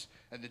patience,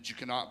 and that you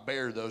cannot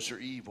bear those who are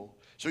evil.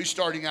 So he's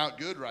starting out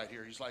good right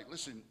here. He's like,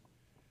 listen,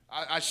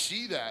 I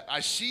see that.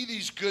 I see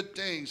these good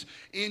things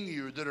in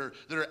you that are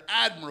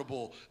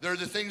admirable. They're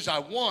the things I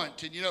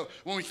want. And, you know,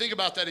 when we think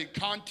about that in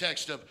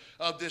context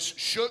of this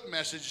shook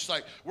message, it's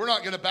like we're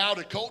not going to bow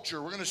to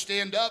culture. We're going to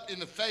stand up in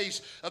the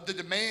face of the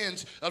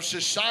demands of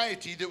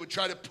society that would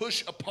try to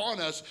push upon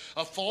us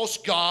a false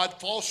God,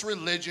 false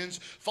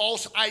religions,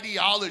 false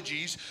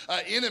ideologies,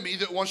 an enemy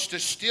that wants to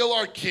steal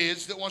our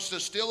kids, that wants to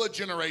steal a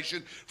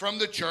generation from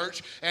the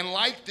church. And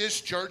like this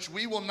church,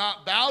 we will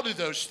not bow to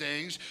those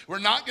things. We're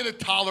not going to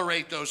tolerate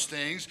those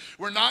things.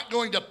 We're not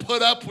going to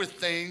put up with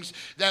things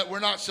that we're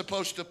not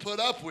supposed to put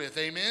up with.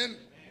 Amen?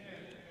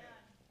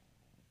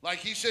 Like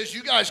he says,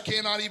 you guys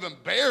cannot even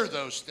bear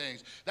those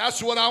things.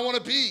 That's what I want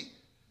to be.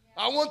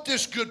 I want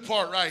this good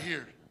part right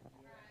here.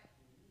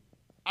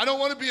 I don't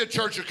want to be a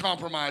church of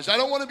compromise. I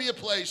don't want to be a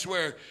place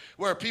where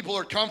people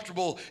are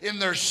comfortable in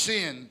their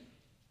sin.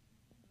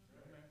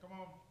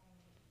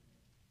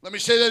 Let me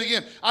say that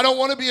again. I don't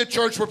want to be a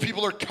church where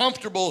people are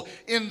comfortable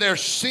in their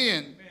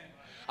sin.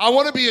 I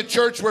want to be a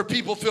church where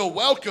people feel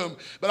welcome,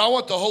 but I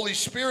want the Holy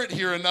Spirit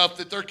here enough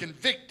that they're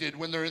convicted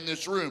when they're in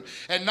this room.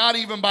 And not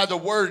even by the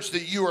words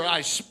that you or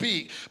I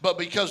speak, but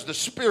because the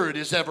Spirit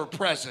is ever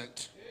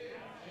present.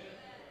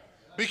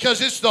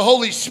 Because it's the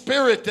Holy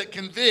Spirit that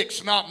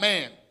convicts, not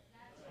man.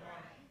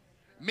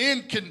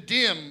 Men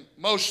condemn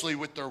mostly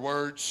with their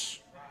words,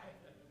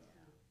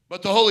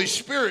 but the Holy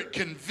Spirit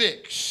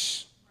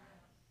convicts.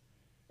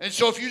 And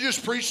so if you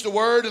just preach the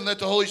word and let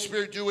the Holy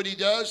Spirit do what he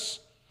does,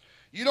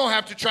 you don't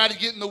have to try to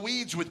get in the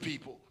weeds with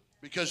people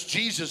because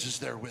Jesus is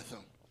there with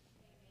them.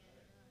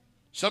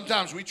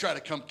 Sometimes we try to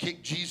come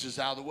kick Jesus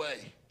out of the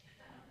way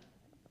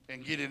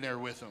and get in there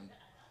with them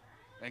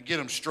and get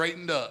them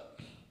straightened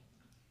up.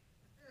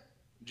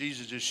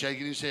 Jesus just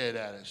shaking his head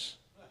at us.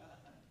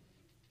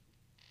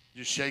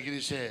 Just shaking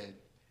his head.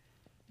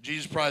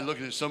 Jesus probably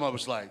looking at some of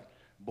us like,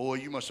 boy,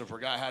 you must have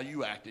forgot how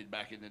you acted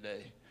back in the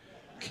day.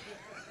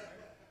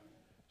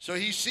 So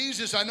he sees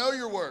this. I know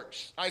your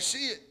works. I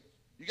see it.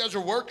 You guys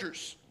are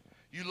workers.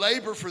 You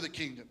labor for the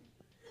kingdom.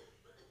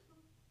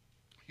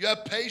 You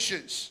have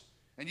patience,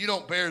 and you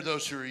don't bear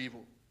those who are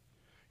evil.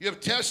 You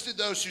have tested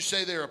those who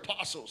say they are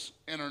apostles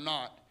and are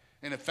not,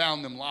 and have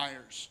found them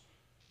liars.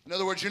 In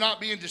other words, you're not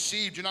being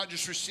deceived. You're not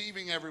just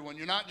receiving everyone.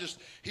 You're not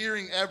just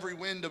hearing every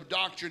wind of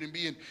doctrine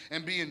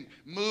and being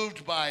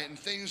moved by it and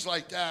things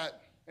like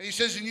that. And he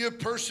says, and you have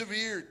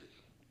persevered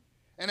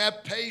and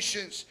have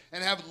patience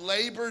and have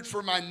labored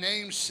for my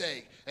name's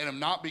sake and have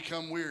not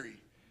become weary.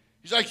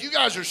 He's like, you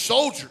guys are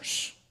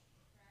soldiers.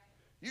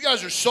 You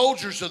guys are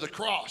soldiers of the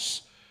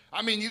cross.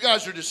 I mean, you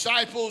guys are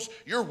disciples.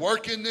 You're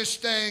working this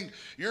thing.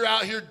 You're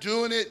out here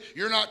doing it.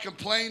 You're not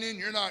complaining.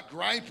 You're not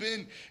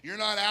griping. You're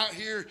not out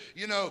here,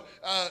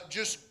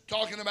 just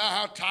talking about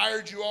how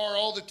tired you are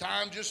all the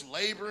time, just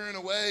laboring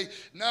away.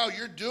 No,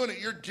 you're doing it.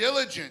 You're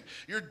diligent.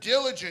 You're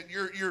diligent.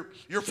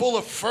 You're full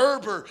of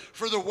fervor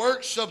for the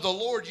works of the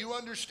Lord. You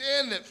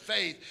understand that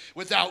faith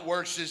without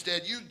works is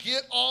dead. You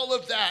get all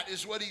of that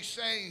is what he's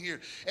saying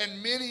here.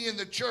 And many in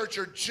the church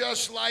are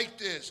just like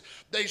this.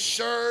 They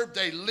serve,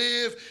 they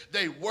live,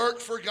 they work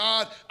for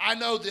God. I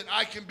know that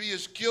I can be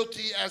as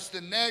guilty as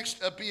the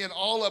next of being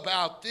all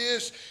about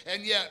this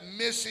and yet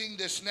missing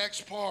this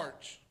next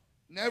part.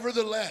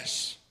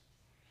 Nevertheless,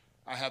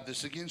 I have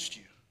this against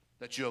you,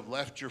 that you have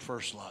left your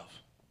first love.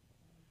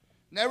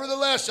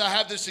 Nevertheless, I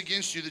have this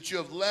against you, that you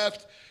have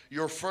left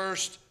your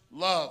first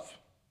love.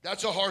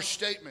 That's a harsh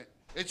statement.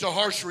 It's a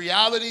harsh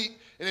reality,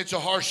 and it's a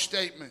harsh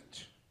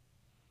statement.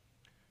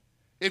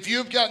 If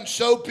you've gotten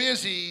so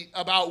busy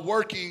about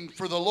working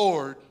for the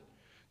Lord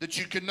that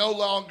you can no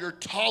longer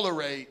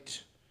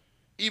tolerate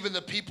even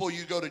the people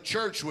you go to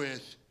church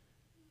with,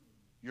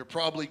 you're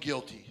probably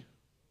guilty.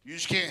 You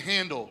just can't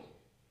handle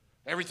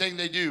everything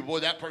they do. Boy,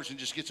 that person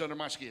just gets under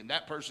my skin.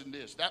 That person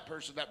this, that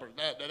person,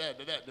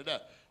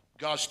 that.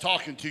 God's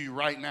talking to you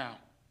right now.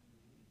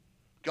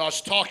 God's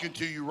talking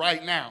to you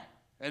right now.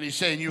 And he's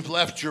saying you've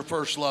left your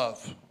first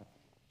love.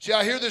 See,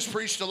 I hear this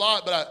preached a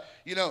lot, but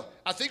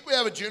I think we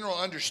have a general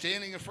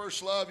understanding of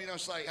first love.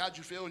 It's like, how'd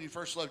you feel when you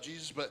first loved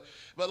Jesus? But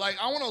like,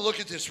 I want to look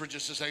at this for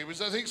just a second,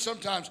 because I think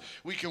sometimes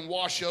we can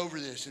wash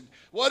over this. And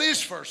what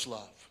is first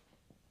love?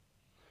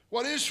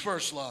 What is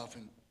first love?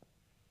 And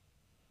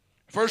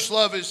first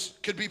love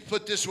could be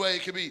put this way.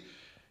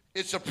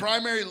 It's a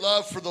primary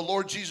love for the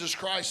Lord Jesus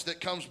Christ that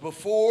comes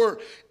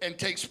before and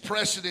takes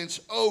precedence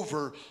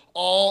over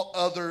all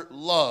other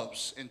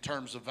loves in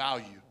terms of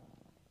value.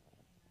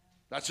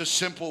 That's a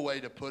simple way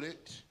to put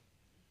it.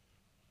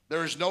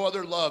 There is no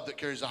other love that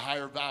carries a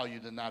higher value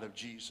than that of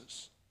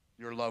Jesus,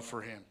 your love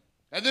for him.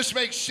 And this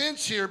makes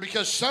sense here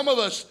because some of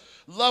us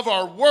love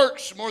our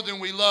works more than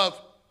we love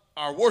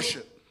our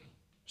worship.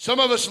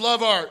 Some of us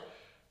love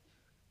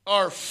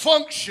our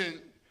function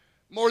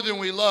more than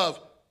we love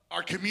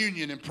our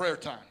communion and prayer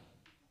time.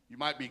 You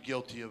might be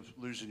guilty of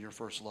losing your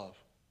first love.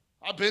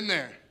 I've been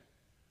there.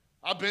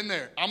 I'm going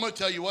to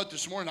tell you what,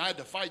 this morning I had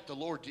to fight the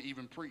Lord to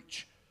even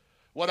preach.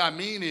 What I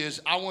mean is,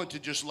 I wanted to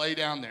just lay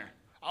down there.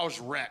 I was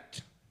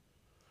wrecked.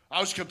 I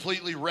was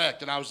completely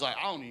wrecked, and I was like,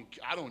 I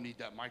don't need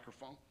that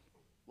microphone.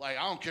 Like,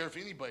 I don't care if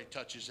anybody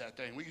touches that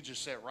thing. We can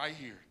just sit right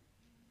here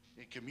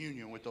in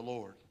communion with the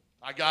Lord.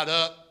 I got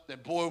up, then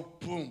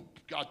boom,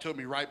 God took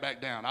me right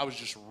back down. I was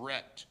just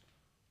wrecked.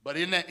 But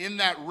in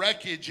that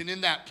wreckage and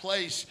in that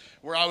place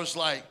where I was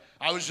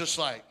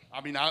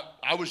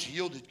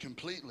yielded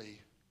completely.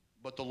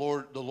 But the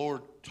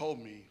Lord told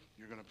me,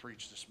 you're going to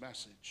preach this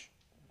message.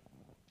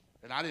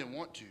 And I didn't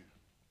want to.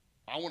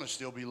 I want to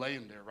still be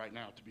laying there right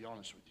now, to be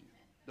honest with you.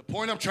 The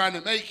point I'm trying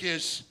to make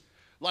is,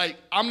 like,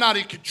 I'm not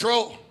in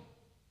control.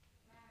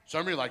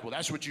 Some of you are like, well,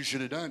 that's what you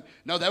should have done.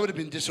 No, that would have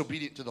been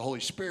disobedient to the Holy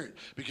Spirit,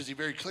 because he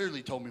very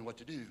clearly told me what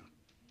to do.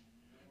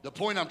 The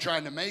point I'm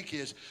trying to make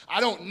is, I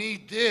don't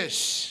need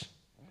this.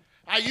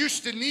 I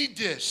used to need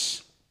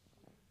this.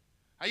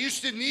 I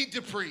used to need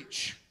to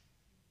preach.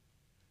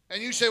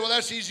 And you say, well,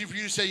 that's easy for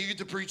you to say. You get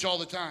to preach all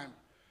the time.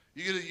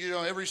 You get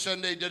to, every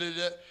Sunday,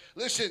 da-da-da.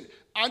 Listen,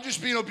 I'm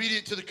just being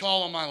obedient to the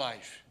call on my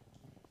life.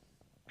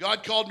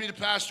 God called me to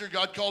pastor.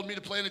 God called me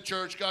to plant a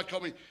church. God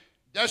called me.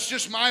 That's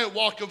just my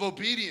walk of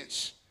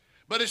obedience.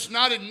 But it's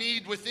not a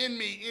need within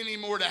me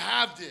anymore to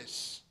have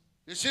this.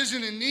 This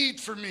isn't a need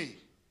for me.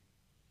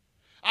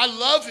 I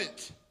love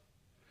it.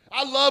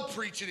 I love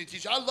preaching and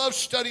teaching. I love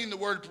studying the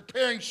Word,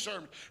 preparing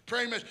sermons,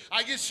 praying messages.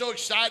 I get so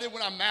excited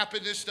when I'm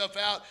mapping this stuff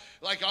out.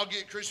 Like, I'll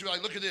get Christians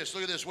like, look at this.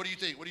 What do you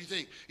think? What do you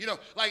think?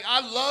 Like, I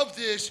love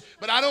this,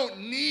 but I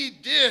don't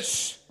need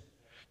this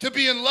to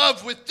be in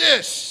love with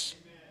this.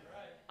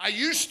 I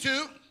used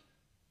to.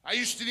 I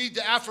used to need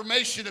the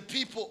affirmation of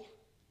people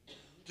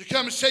to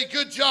come and say,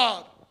 good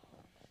job.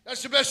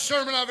 That's the best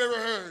sermon I've ever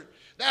heard.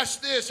 That's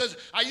this.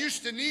 I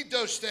used to need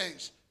those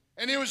things.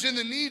 And it was in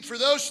the need for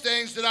those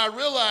things that I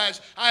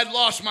realized I had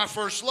lost my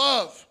first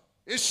love.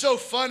 It's so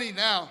funny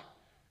now.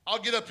 I'll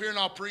get up here and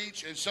I'll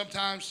preach, and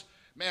sometimes,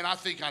 man, I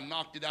think I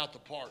knocked it out the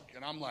park.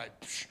 And I'm like,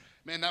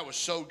 man, that was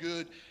so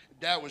good.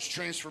 That was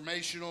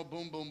transformational.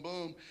 Boom, boom,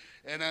 boom.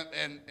 And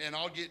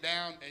I'll get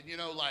down, and,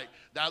 like,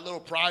 that little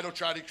pride will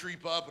try to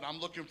creep up, and I'm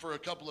looking for a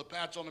couple of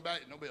pats on the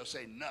back, and nobody will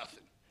say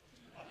nothing.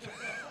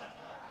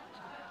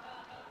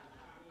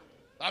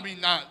 I mean,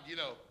 not,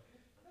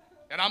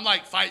 And I'm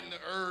like fighting the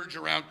urge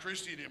around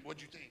Christy and him.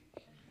 What'd you think?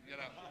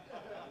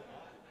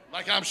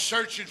 Like I'm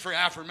searching for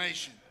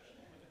affirmation.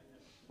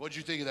 What'd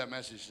you think of that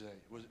message today?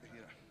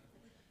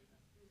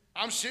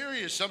 I'm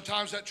serious.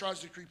 Sometimes that tries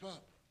to creep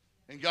up.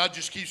 And God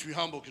just keeps me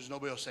humble because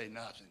nobody will say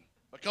nothing.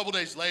 A couple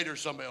days later,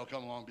 somebody will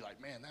come along and be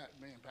like, man,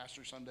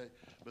 Pastor Sunday.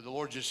 But the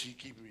Lord just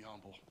keeping me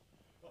humble.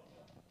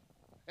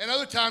 And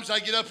other times I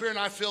get up here and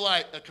I feel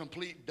like a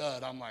complete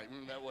dud. I'm like,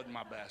 that wasn't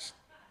my best.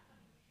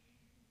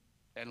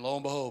 And lo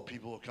and behold,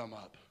 people will come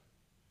up.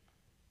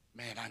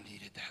 Man, I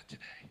needed that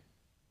today.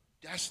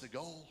 That's the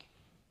goal,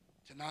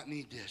 to not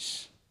need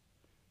this.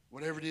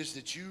 Whatever it is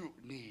that you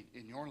need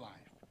in your life,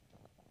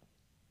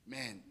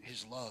 man,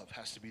 his love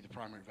has to be the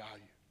primary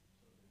value.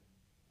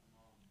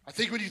 I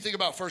think when you think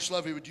about first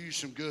love, it would do you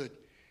some good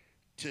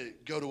to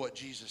go to what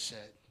Jesus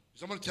said.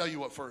 So I'm going to tell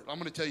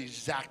you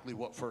exactly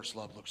what first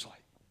love looks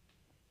like.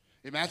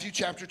 In Matthew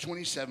chapter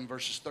 27,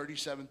 verses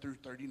 37 through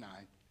 39,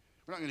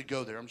 we're not going to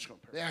go there. I'm just going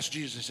to pray. They asked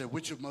Jesus, they said,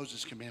 which of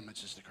Moses'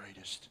 commandments is the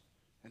greatest?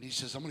 And he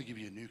says, I'm going to give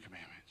you a new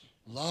commandment.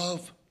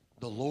 Love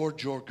the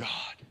Lord your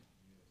God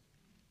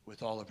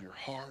with all of your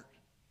heart,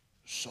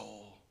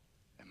 soul,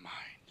 and mind.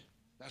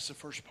 That's the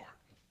first part.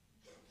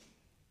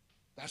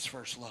 That's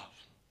first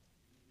love.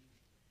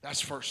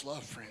 That's first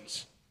love,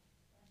 friends.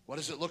 What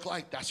does it look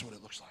like? That's what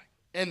it looks like.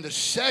 And the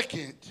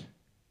second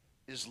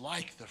is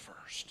like the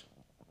first.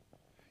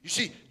 You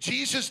see,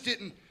 Jesus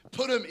didn't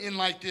put them in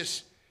like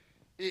this.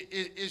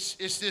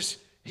 It's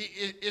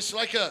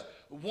like a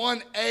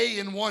 1A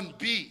and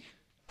 1B.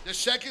 The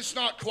second's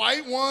not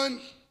quite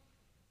one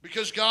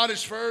because God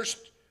is first,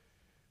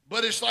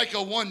 but it's like a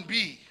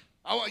 1B.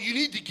 You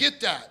need to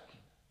get that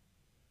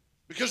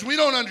because we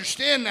don't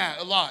understand that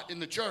a lot in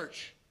the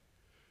church.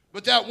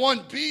 But that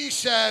 1B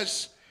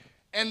says,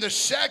 and the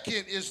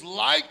second is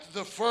like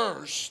the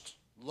first,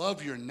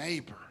 love your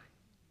neighbor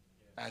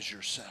as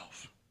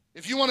yourself.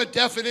 If you want a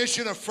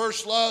definition of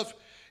first love,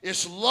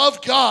 it's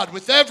love God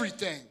with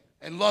everything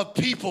and love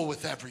people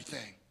with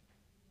everything.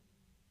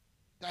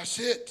 That's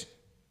it.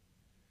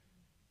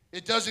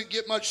 It doesn't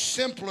get much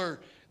simpler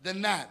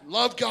than that.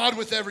 Love God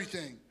with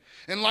everything.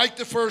 And like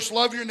the first,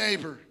 love your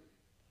neighbor.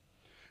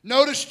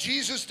 Notice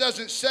Jesus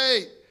doesn't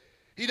say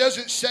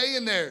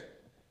in there,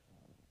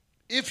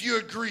 if you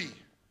agree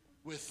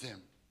with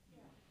them.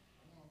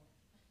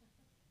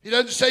 He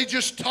doesn't say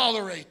just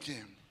tolerate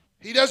them.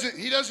 He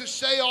doesn't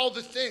say all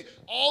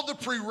the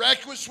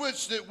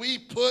prerequisites that we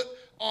put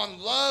on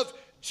love.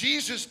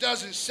 Jesus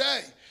doesn't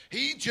say.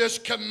 He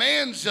just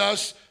commands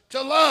us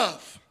to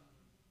love.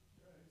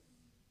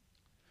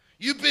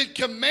 You've been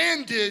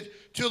commanded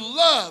to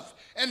love.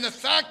 And the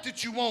fact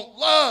that you won't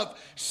love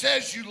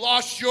says you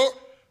lost your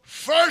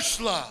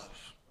first love.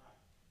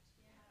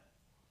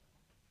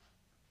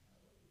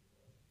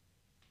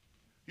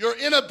 Your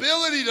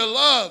inability to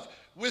love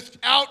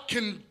without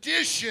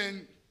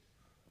condition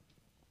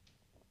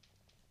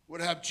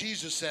would have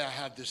Jesus say, I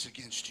have this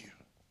against you.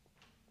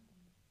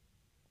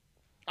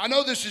 I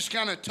know this is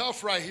kind of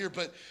tough right here,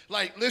 but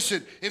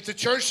listen, if the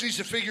church needs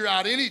to figure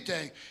out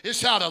anything,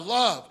 it's how to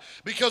love.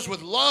 Because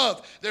with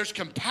love, there's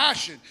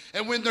compassion.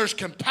 And when there's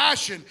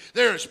compassion,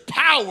 there is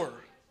power.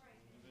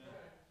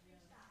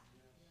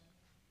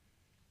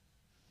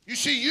 You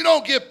see, you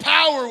don't get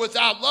power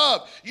without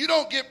love. You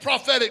don't get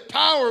prophetic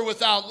power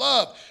without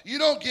love. You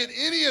don't get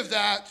any of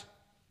that.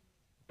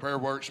 Prayer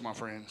works, my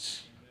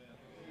friends.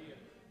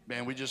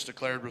 Man, we just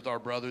declared with our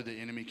brother the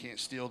enemy can't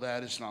steal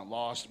that. It's not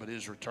lost, but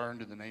is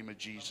returned in the name of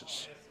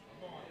Jesus.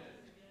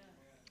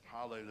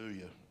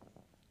 Hallelujah.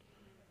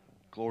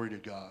 Glory to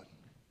God.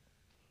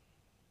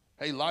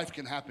 Hey, life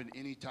can happen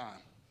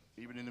anytime,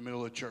 even in the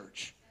middle of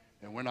church.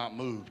 And we're not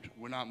moved.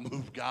 We're not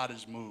moved. God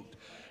is moved.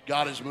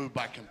 God is moved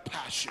by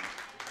compassion.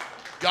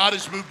 God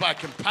is moved by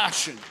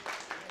compassion.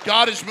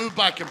 God is moved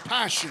by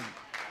compassion.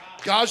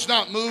 God's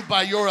not moved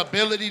by your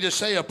ability to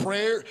say a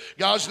prayer.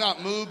 God's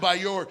not moved by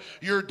your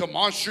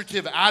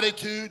demonstrative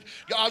attitude.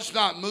 God's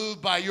not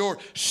moved by your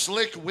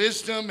slick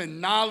wisdom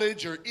and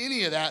knowledge or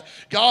any of that.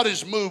 God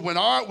is moved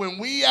when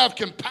we have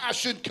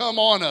compassion come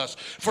on us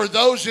for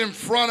those in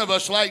front of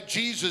us like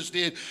Jesus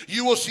did.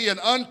 You will see an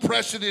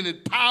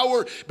unprecedented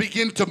power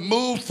begin to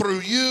move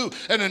through you.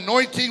 An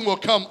anointing will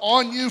come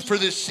on you for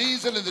this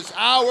season and this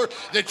hour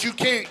that you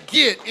can't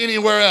get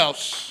anywhere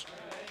else.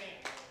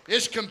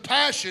 It's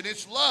compassion.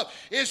 It's love.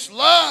 It's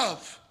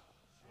love.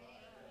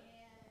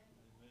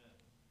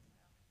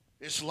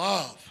 It's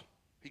love.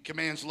 He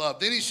commands love.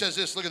 Then he says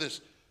this. Look at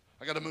this.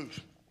 I got to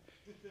move.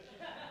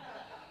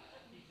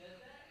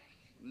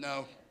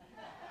 No.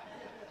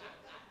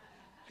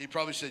 He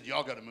probably said,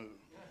 y'all got to move.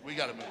 We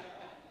got to move.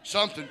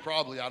 Something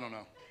probably. I don't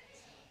know.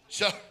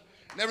 So,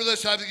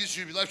 nevertheless, I think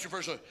you left your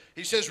first love.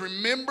 He says,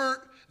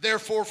 remember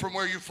therefore from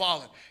where you've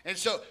fallen. And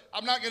so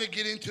I'm not going to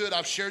get into it.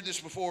 I've shared this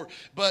before,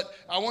 but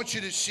I want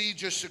you to see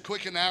just a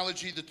quick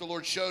analogy that the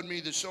Lord showed me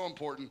that's so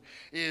important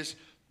is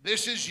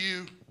this is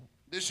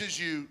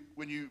you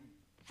when you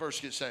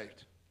first get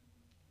saved.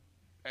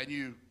 And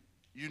you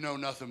know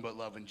nothing but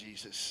loving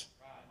Jesus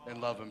and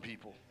loving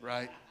people,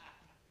 right?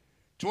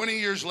 20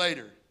 years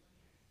later,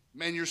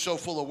 man, you're so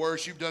full of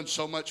words. You've done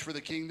so much for the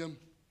kingdom.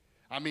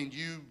 I mean,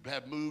 you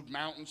have moved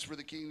mountains for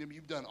the kingdom.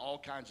 You've done all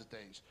kinds of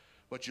things.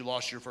 But you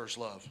lost your first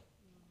love.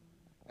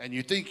 And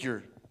you think you're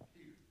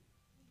here,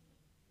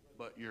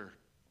 but you're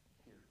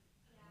here.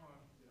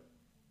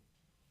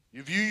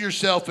 You view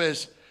yourself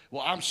as,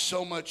 well, I'm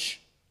so much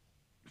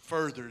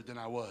further than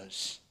I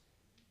was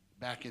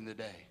back in the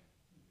day.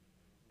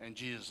 And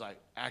Jesus is like,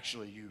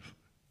 actually,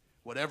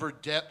 whatever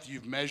depth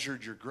you've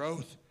measured your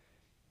growth,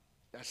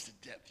 that's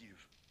the depth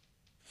you've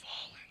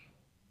fallen.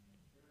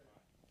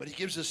 But he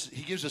gives us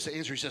the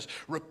answer. He says,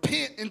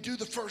 repent and do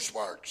the first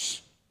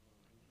works.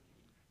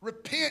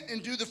 Repent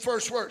and do the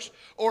first works.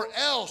 Or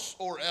else,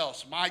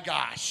 my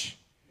gosh.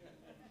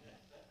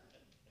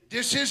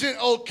 This isn't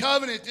old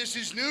covenant. This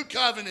is new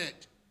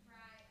covenant.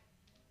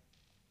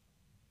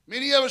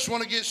 Many of us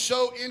want to get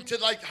so into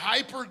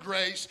hyper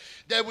grace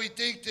that we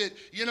think that,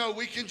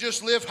 we can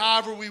just live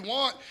however we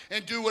want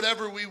and do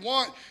whatever we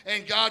want,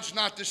 and God's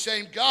not the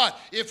same God.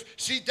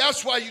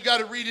 That's why you got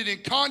to read it in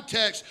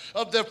context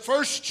of the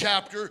first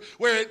chapter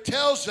where it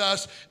tells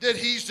us that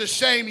he's the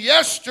same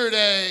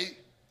yesterday,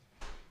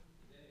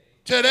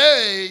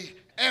 today,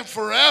 and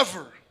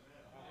forever.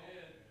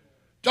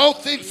 Don't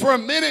think for a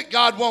minute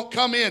God won't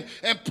come in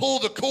and pull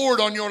the cord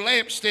on your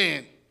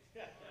lampstand.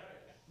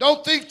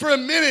 Don't think for a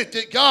minute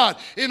that God,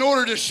 in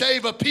order to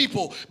save a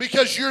people,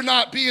 because you're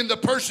not being the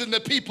person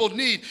that people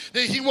need,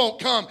 that he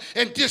won't come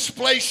and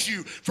displace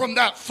you from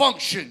that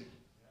function.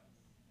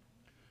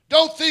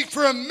 Don't think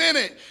for a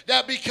minute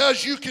that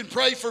because you can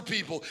pray for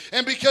people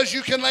and because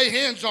you can lay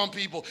hands on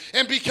people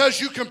and because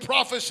you can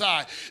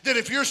prophesy, that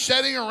if you're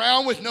sitting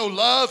around with no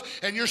love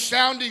and you're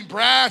sounding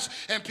brass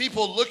and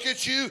people look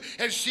at you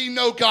and see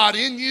no God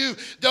in you,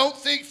 don't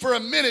think for a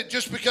minute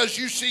just because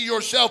you see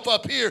yourself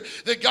up here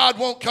that God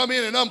won't come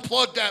in and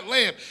unplug that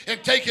lamp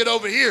and take it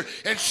over here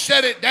and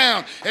set it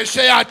down and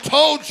say, I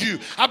told you,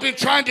 I've been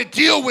trying to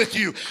deal with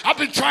you. I've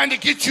been trying to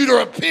get you to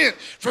repent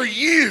for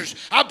years.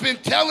 I've been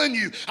telling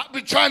you, I've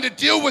been trying to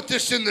deal with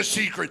this in the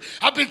secret.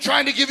 I've been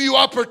trying to give you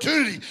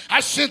opportunity. I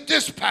sent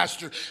this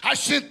pastor. I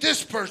sent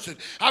this person.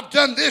 I've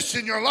done this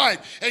in your life.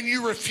 And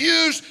you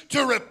refuse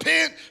to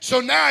repent, so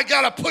now I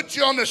got to put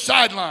you on the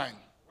sideline.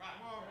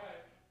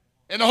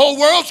 And the whole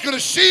world's going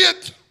to see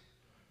it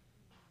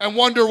and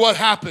wonder what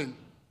happened.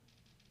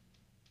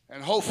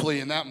 And hopefully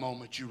in that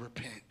moment you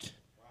repent.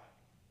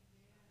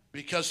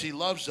 Because he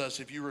loves us.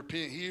 If you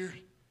repent here,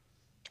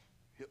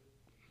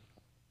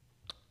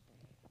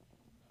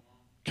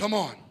 come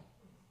on.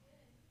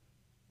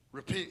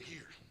 Repent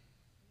here.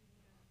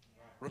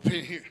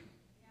 Repent here.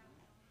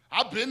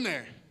 I've been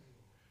there.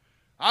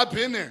 I've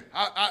been there.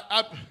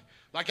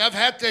 I've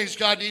had things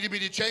God needed me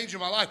to change in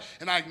my life,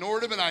 and I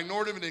ignored him,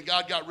 and then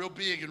God got real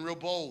big and real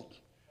bold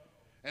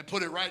and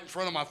put it right in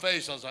front of my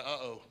face. I was like,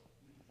 uh-oh.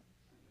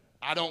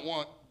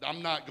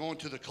 I'm not going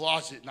to the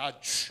closet. And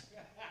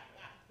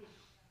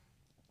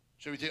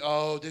so we think,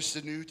 oh, this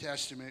is the New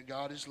Testament.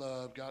 God is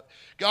love.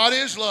 God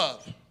is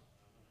love.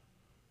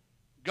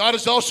 God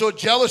is also a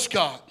jealous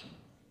God.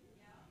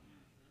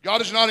 God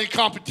is not in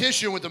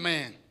competition with a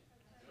man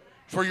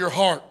for your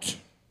heart.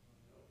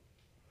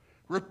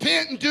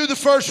 Repent and do the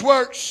first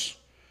works,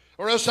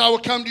 or else I will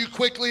come to you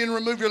quickly and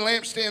remove your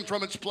lampstand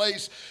from its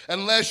place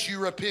unless you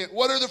repent.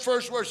 What are the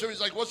first works?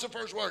 Somebody's like, what's the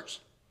first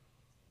works?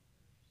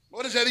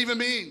 What does that even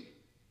mean?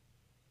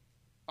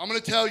 I'm going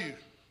to tell you.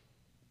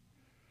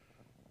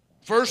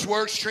 First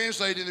works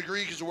translated in the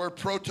Greek is the word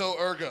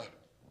proto-erga,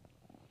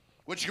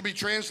 which can be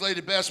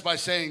translated best by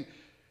saying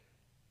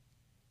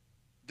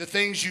the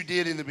things you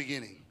did in the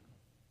beginning.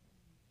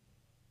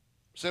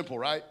 Simple,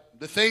 right?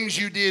 The things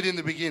you did in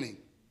the beginning.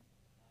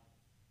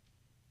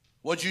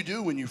 What'd you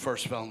do when you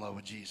first fell in love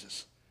with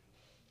Jesus?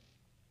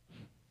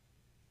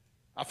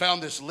 I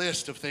found this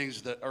list of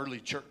things the early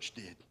church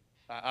did.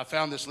 I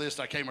found this list.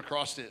 I came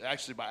across it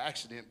actually by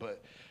accident,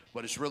 but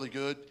it's really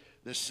good.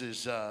 This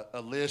is a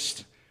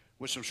list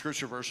with some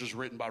scripture verses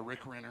written by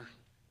Rick Renner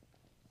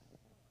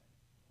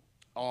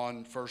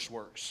on first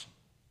works.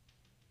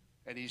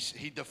 And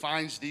he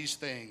defines these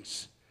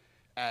things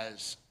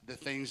as the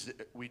things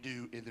that we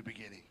do in the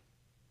beginning.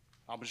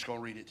 I'm just going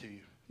to read it to you.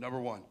 Number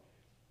one,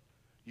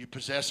 you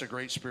possess a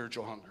great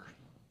spiritual hunger.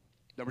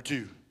 Number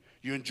two,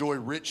 you enjoy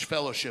rich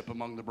fellowship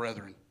among the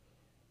brethren.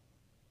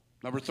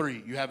 Number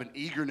three, you have an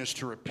eagerness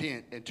to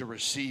repent and to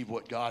receive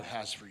what God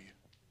has for you.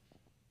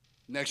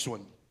 Next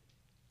one,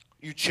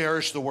 you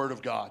cherish the word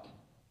of God.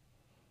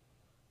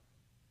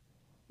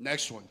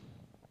 Next one,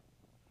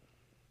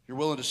 you're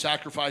willing to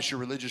sacrifice your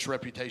religious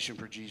reputation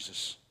for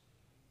Jesus.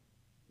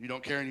 You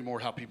don't care anymore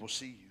how people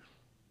see you.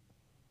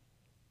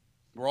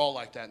 We're all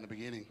like that in the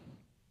beginning.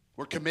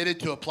 We're committed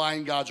to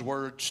applying God's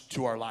words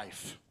to our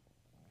life.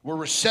 We're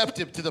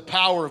receptive to the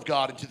power of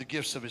God and to the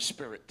gifts of his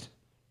Spirit.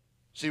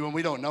 See, when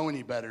we don't know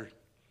any better,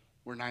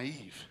 we're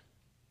naive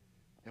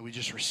and we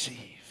just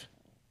receive.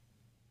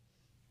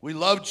 We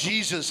love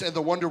Jesus and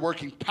the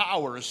wonder-working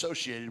power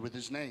associated with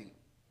his name.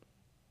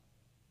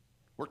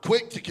 We're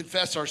quick to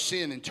confess our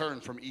sin and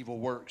turn from evil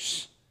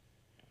works.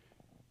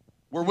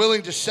 We're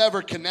willing to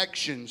sever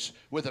connections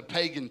with a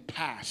pagan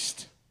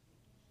past,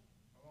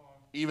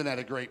 even at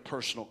a great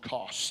personal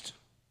cost.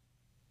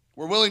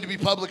 We're willing to be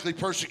publicly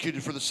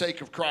persecuted for the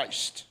sake of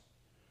Christ.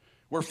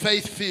 We're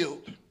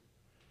faith-filled.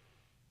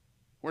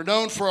 We're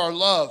known for our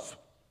love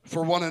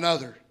for one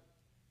another.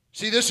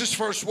 See, this is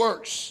first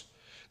works.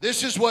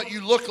 This is what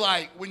you look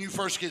like when you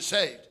first get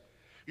saved.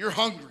 You're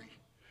hungry.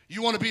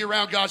 You want to be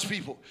around God's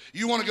people.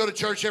 You want to go to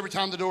church every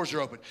time the doors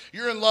are open.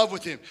 You're in love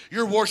with him.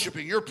 You're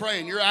worshiping. You're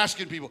praying. You're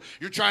asking people.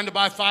 You're trying to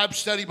buy 5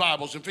 study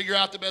Bibles and figure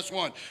out the best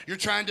one. You're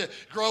trying to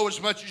grow as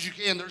much as you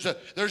can.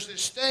 There's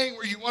this thing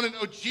where you want to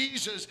know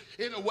Jesus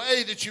in a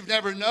way that you've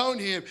never known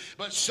him,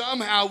 but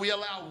somehow we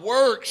allow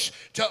works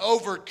to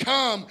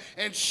overcome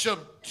and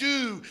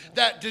subdue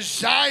that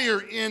desire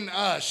in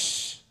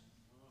us.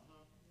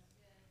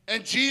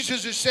 And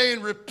Jesus is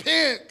saying,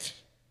 repent.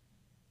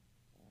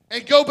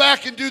 And go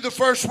back and do the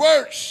first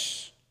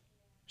works.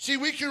 See,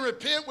 we can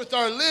repent with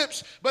our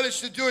lips, but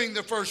it's the doing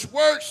the first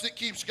works that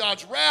keeps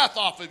God's wrath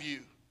off of you.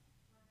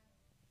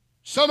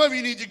 Some of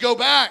you need to go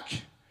back.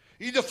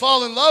 You need to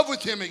fall in love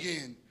with him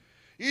again.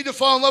 You need to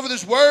fall in love with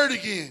his word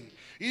again.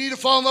 You need to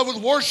fall in love with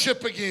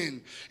worship again.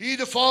 You need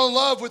to fall in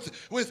love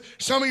with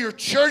some of your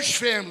church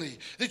family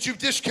that you've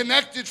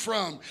disconnected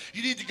from.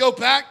 You need to go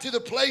back to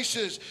the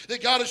places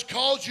that God has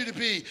called you to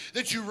be,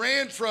 that you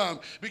ran from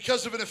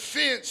because of an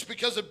offense,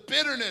 because of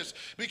bitterness,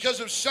 because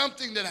of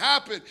something that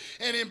happened,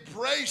 and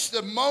embrace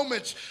the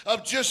moments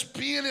of just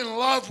being in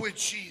love with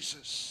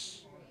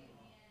Jesus.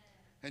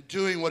 and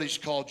doing what he's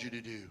called you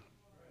to do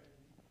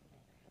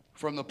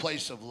from the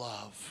place of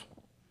love.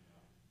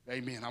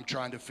 Amen. I'm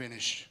trying to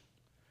finish.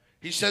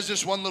 He says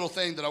this one little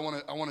thing that I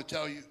want to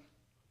tell you.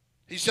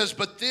 He says,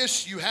 but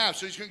this you have.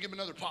 So he's going to give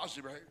another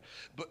positive right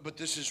here. But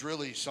this is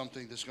really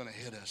something that's going to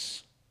hit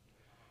us.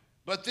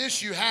 But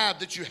this you have,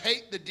 that you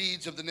hate the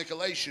deeds of the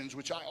Nicolaitans,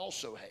 which I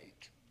also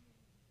hate.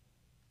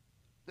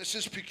 This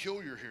is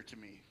peculiar here to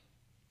me.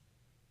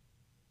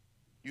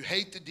 You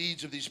hate the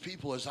deeds of these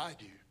people as I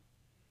do.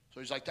 So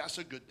he's like, that's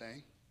a good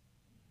thing.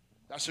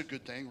 That's a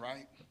good thing,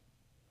 right?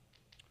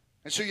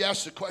 And so you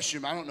ask the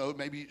question, I don't know,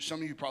 maybe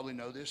some of you probably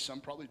know this,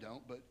 some probably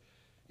don't, but,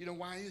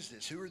 why is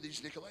this? Who are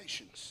these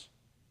Nicolaitans?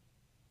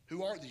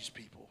 Who are these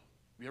people?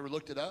 Have you ever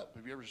looked it up?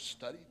 Have you ever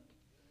studied?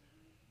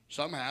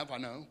 Some have, I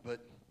know, but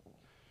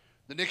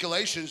the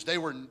Nicolaitans,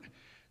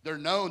 they're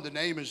known, the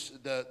name is,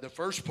 the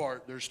first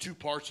part, there's two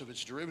parts of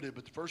its derivative,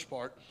 but the first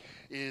part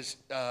is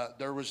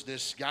there was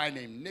this guy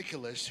named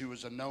Nicholas who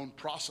was a known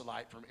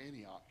proselyte from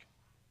Antioch.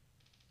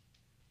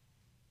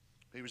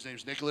 His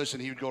name's Nicholas,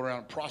 and he would go around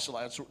and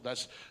proselyte.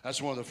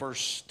 That's one of the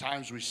first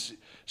times we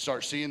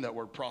start seeing that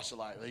word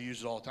proselyte. They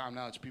use it all the time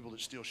now. It's people that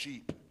steal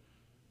sheep.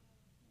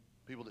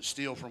 People that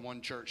steal from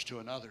one church to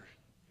another.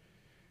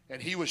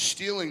 And he was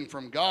stealing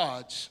from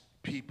God's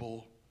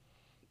people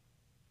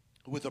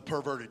with a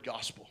perverted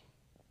gospel.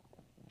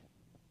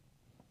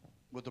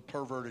 With a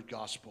perverted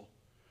gospel.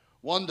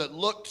 One that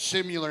looked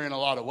similar in a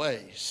lot of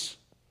ways,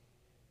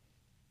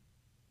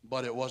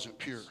 but it wasn't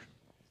pure.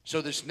 So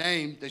this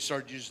name, they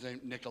started using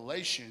the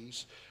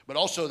Nicolaitans, but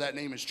also that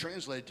name is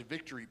translated to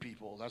victory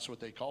people. That's what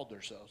they called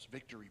themselves,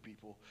 victory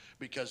people,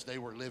 because they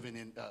were living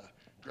in a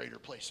greater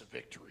place of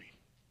victory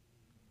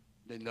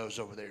than those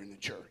over there in the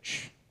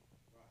church.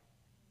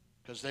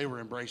 Because they were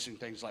embracing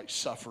things like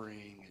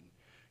suffering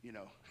and,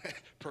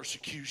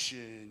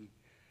 persecution.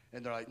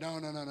 And they're like, no.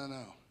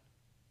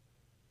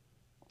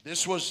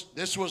 This was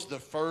the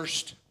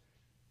first,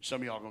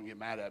 some of y'all are going to get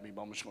mad at me,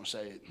 but I'm just going to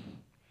say it.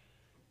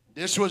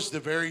 This was the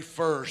very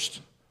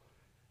first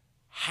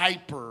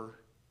hyper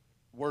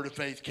Word of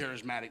Faith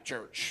charismatic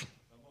church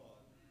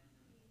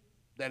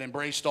that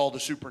embraced all the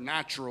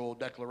supernatural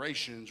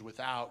declarations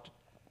without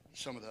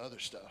some of the other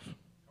stuff.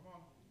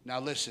 Now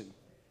listen,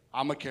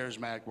 I'm a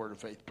charismatic Word of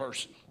Faith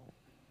person,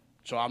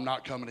 so I'm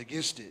not coming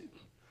against it.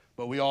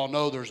 But we all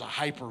know there's a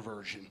hyper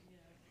version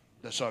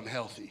that's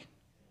unhealthy.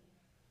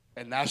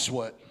 And that's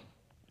what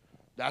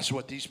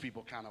these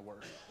people kind of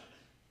were.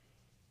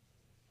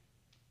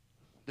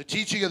 The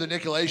teaching of the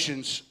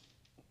Nicolaitans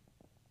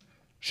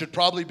should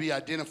probably be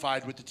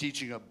identified with the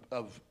teaching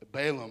of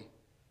Balaam.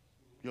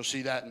 You'll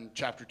see that in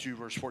chapter 2,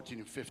 verse 14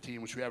 and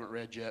 15, which we haven't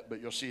read yet,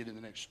 but you'll see it in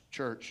the next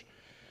church.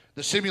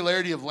 The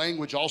similarity of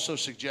language also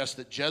suggests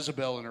that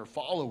Jezebel and her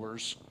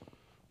followers,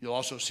 you'll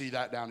also see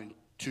that down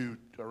in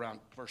around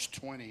verse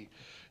 20.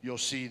 You'll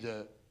see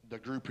the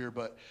group here,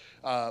 but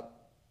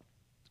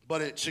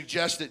it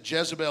suggests that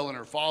Jezebel and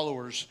her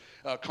followers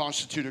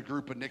constitute a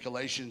group of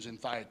Nicolaitans in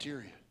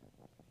Thyatira.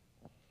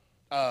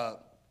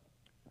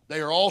 They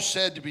are all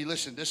said to be,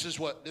 listen, this is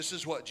what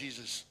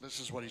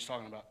he's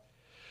talking about.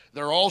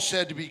 They're all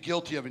said to be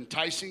guilty of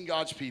enticing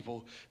God's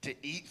people to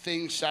eat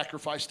things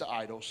sacrificed to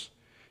idols,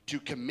 to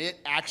commit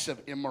acts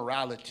of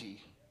immorality,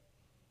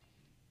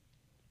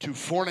 to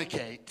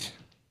fornicate,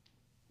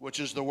 which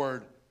is the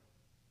word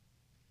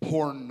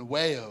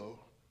porneo,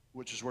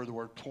 which is where the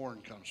word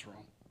porn comes from.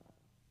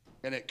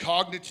 And it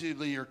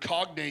cognitively or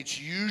cognates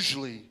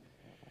usually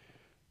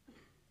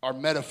are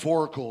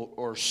metaphorical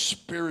or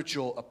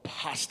spiritual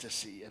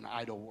apostasy and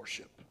idol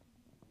worship.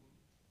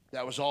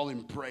 That was all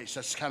embraced.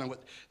 That's kind of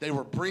what they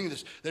were bringing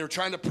this. They were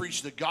trying to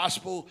preach the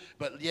gospel,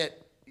 but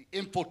yet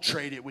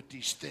infiltrate it with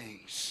these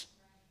things.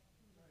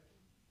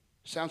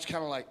 Sounds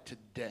kind of like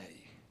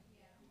today,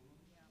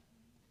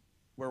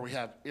 where we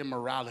have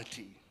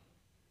immorality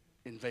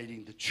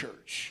invading the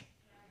church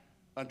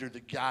under the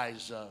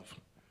guise of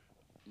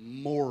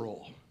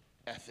moral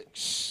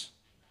ethics,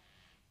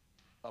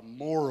 a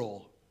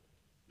moral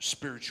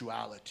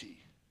spirituality.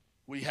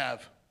 We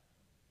have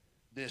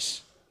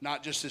this,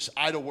 not just this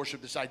idol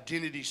worship, this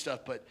identity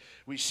stuff, but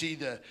we see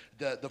the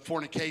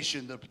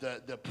fornication,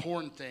 the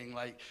porn thing,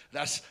 like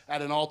that's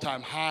at an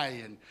all-time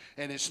high,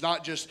 and it's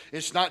not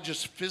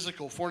just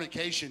physical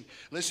fornication.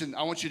 Listen,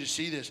 I want you to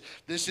see this.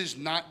 This is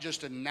not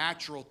just a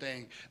natural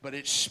thing, but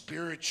it's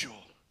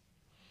spiritual.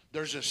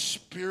 There's a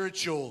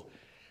spiritual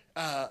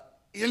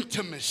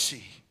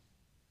intimacy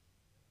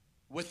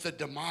with the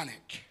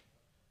demonic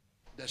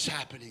that's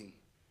happening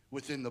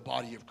within the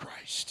body of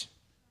Christ.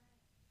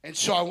 And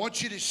so I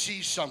want you to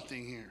see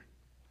something here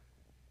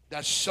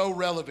that's so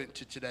relevant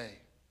to today.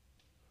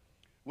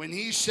 When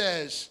he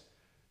says,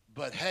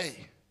 but hey,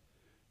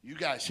 you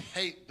guys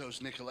hate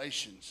those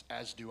Nicolaitans,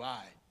 as do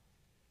I.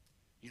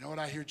 You know what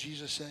I hear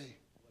Jesus say?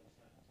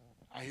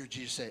 I hear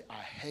Jesus say,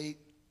 I hate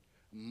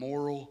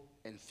moral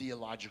and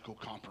theological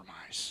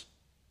compromise.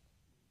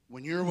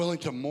 When you're willing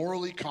to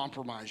morally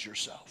compromise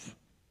yourself,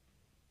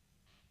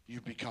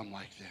 you become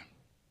like them.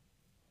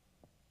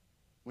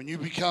 When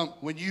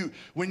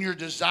your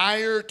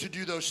desire to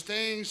do those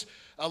things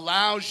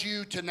allows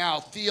you to now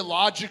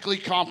theologically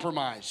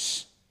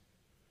compromise.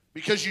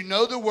 Because you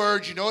know the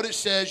word, you know what it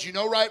says, you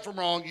know right from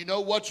wrong, you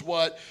know what's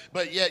what,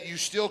 but yet you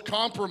still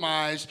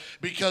compromise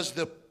because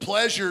the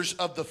pleasures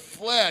of the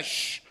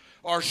flesh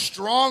are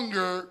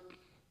stronger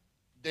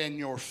than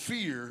your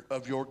fear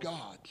of your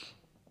God.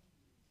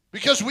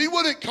 Because we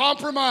wouldn't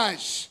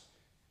compromise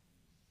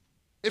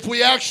if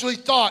we actually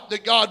thought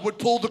that God would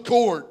pull the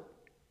cord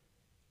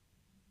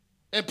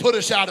and put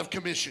us out of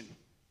commission.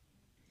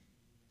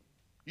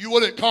 You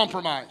wouldn't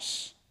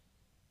compromise.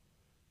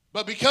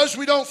 But because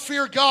we don't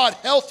fear God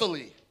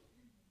healthily,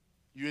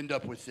 you end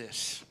up with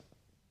this.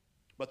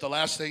 But the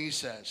last thing he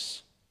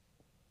says,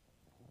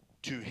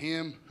 to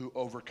him who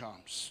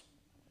overcomes.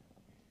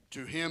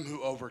 To him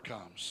who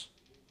overcomes.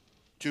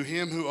 To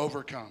him who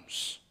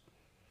overcomes.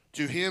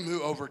 To him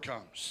who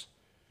overcomes.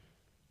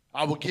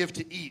 I will give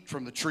to eat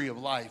from the tree of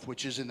life,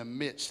 which is in the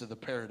midst of the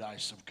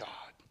paradise of God.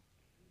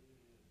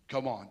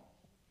 Come on.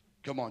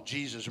 Come on,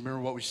 Jesus. Remember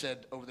what we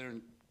said over there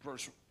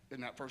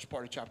in that first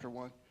part of chapter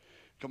 1?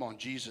 Come on,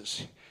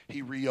 Jesus.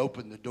 He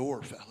reopened the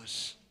door,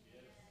 fellas.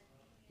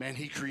 Man,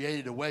 he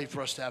created a way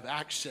for us to have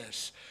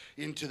access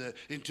into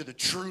the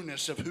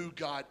trueness of who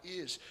God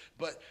is.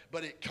 But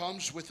it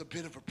comes with a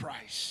bit of a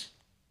price.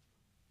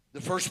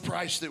 The first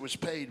price that was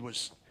paid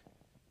was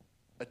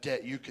a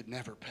debt you could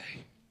never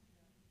pay.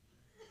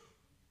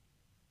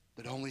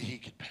 That only he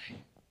could pay.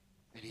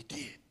 And he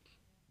did.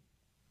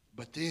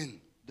 But then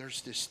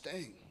there's this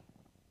thing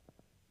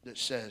that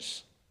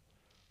says,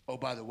 oh,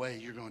 by the way,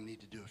 you're going to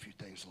need to do a few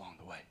things along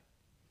the way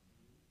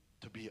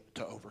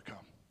to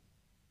overcome.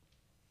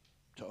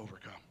 To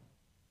overcome.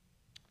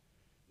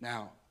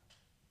 Now,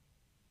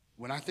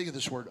 when I think of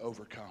this word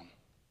overcome,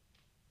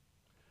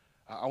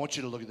 I want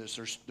you to look at this.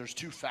 There's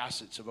two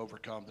facets of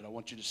overcome that I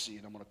want you to see,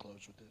 and I'm going to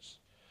close with this.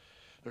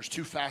 There's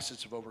two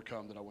facets of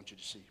overcome that I want you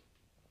to see.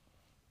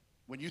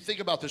 When you think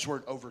about this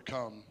word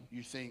overcome,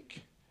 you think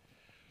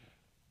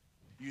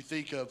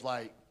of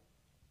like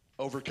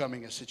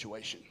overcoming a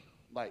situation,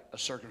 like a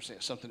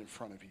circumstance, something in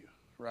front of you,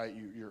 right?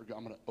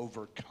 I'm going to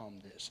overcome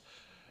this.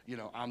 You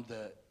know,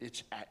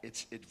 it's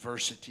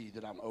adversity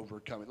that I'm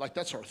overcoming. Like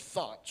that's our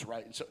thoughts,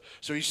 right? And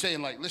so he's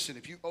saying like, listen,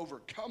 if you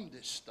overcome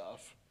this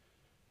stuff,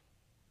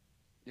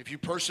 if you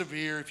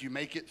persevere, if you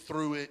make it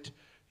through it,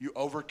 you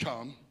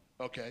overcome,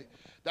 okay?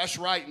 That's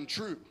right and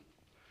true.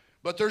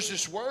 But there's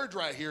this word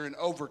right here in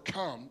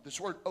overcome. This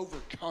word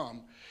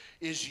overcome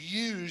is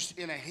used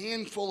in a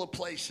handful of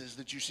places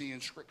that you see in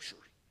Scripture.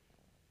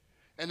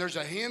 And there's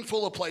a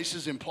handful of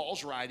places in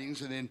Paul's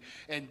writings,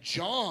 and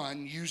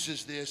John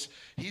uses this.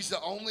 He's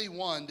the only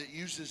one that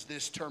uses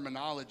this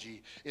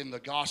terminology in the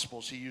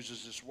Gospels. He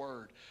uses this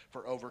word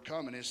for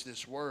overcome, and it's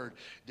this word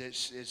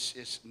that's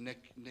it's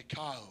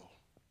nikao.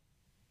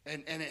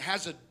 And it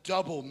has a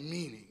double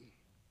meaning.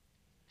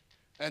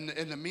 And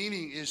the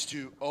meaning is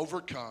to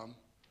overcome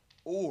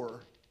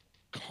or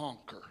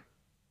conquer.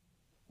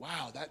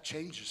 Wow, that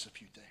changes a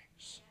few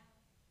things.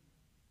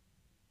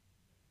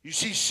 You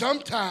see,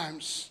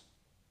 sometimes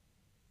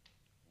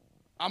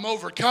I'm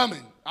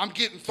overcoming. I'm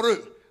getting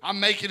through. I'm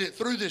making it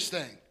through this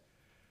thing.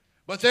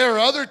 But there are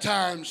other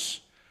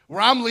times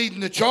where I'm leading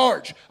the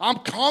charge. I'm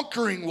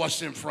conquering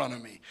what's in front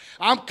of me.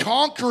 I'm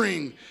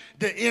conquering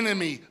the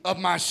enemy of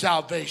my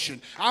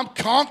salvation. I'm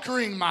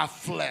conquering my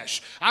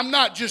flesh. I'm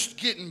not just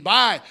getting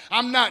by.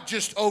 I'm not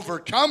just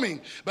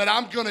overcoming, but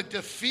I'm going to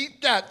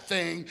defeat that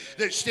thing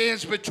that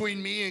stands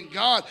between me and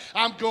God.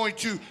 I'm going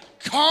to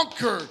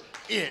conquer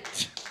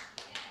it.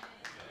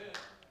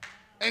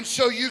 And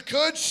so you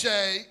could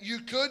say,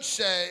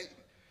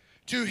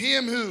 to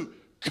him who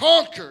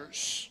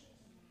conquers,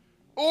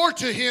 or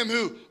to him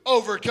who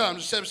overcomes.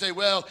 Instead of say,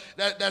 well,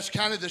 that's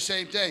kind of the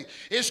same thing.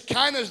 It's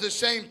kind of the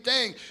same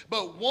thing,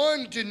 but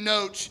one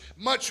denotes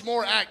much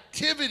more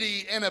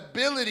activity and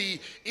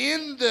ability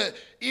in the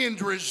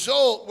end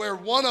result, where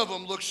one of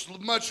them looks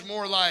much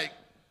more like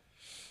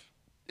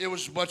it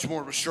was much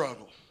more of a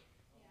struggle.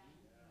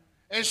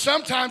 And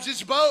sometimes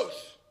it's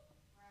both.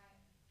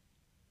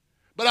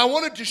 But I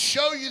wanted to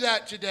show you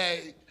that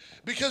today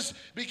because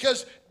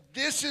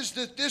this is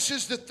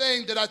the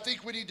thing that I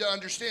think we need to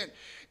understand.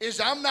 Is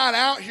I'm not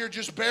out here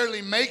just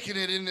barely making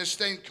it in this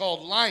thing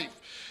called life.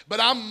 But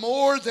I'm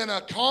more than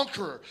a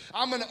conqueror.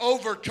 I'm an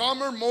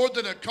overcomer more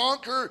than a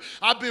conqueror.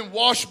 I've been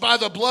washed by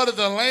the blood of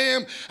the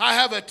Lamb. I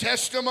have a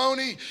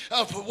testimony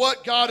of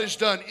what God has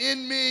done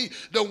in me.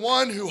 The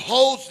one who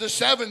holds the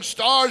 7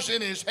 stars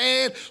in his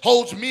hand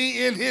holds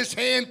me in his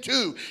hand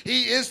too.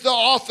 He is the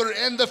author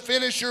and the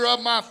finisher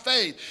of my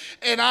faith.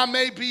 And I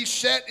may be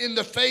set in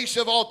the face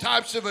of all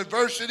types of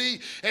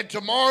adversity. And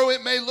tomorrow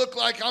it may look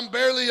like I'm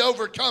barely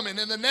overcoming.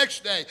 And the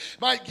next day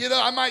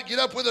I might get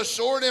up with a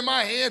sword in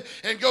my hand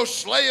and go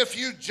slay a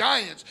few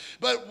giants.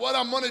 But what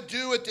I'm going to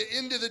do at the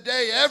end of the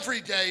day, every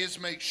day, is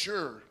make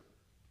sure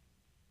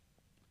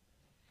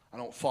I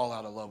don't fall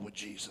out of love with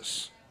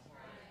Jesus.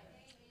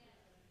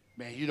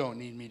 Man, you don't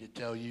need me to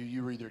tell you.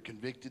 You were either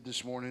convicted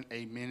this morning,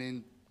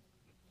 amen.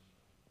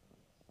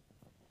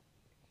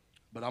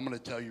 But I'm going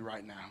to tell you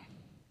right now,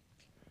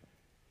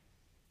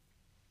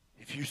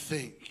 If you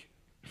think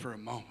for a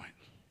moment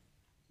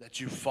that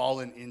you've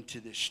fallen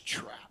into this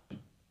trap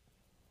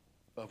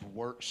of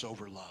works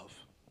over love,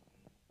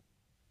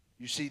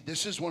 you see,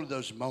 this is one of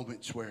those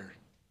moments where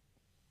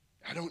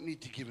I don't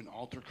need to give an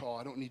altar call.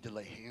 I don't need to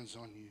lay hands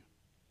on you.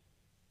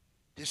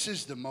 This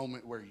is the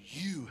moment where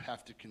you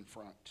have to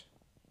confront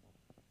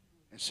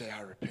and say,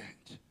 I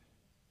repent.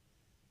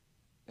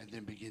 And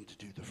then begin to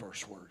do the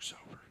first works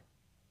over.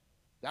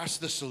 That's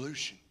the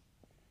solution.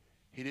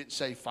 He didn't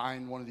say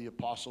find one of the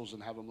apostles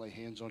and have them lay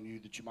hands on you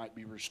that you might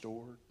be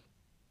restored.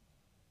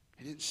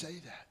 He didn't say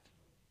that.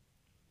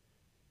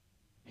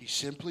 He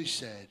simply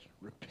said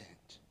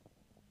repent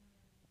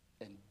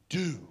and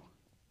do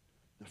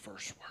the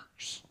first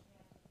works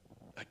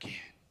again.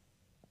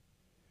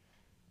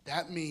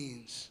 That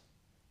means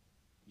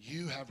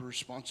you have a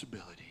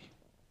responsibility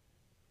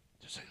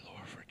to say,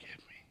 Lord, forgive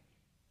me.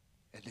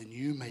 And then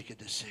you make a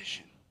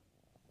decision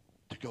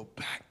to go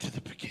back to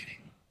the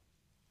beginning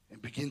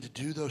and begin to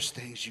do those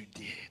things you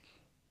did.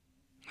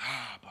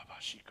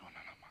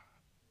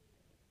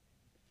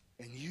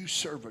 And you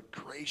serve a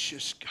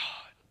gracious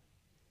God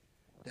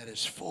that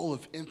is full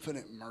of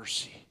infinite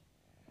mercy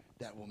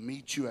that will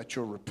meet you at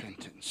your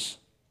repentance.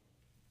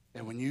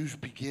 And when you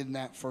begin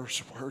that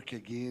first work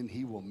again,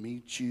 he will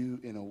meet you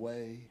in a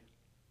way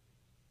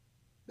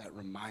that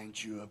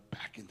reminds you of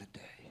back in the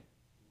day.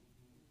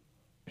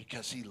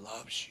 Because he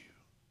loves you.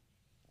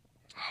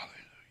 Hallelujah.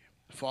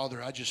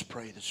 Father, I just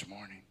pray this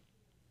morning,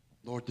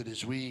 Lord, that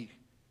as we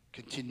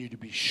continue to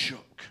be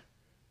shook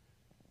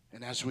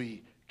and as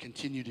we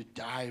continue to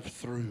dive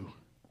through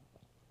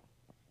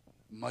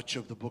much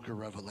of the book of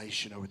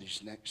Revelation over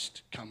these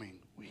next coming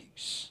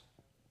weeks,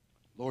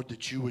 Lord,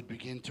 that you would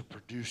begin to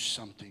produce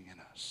something in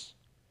us,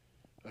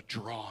 a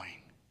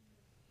drawing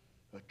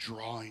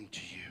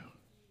to you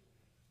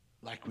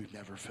like we've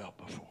never felt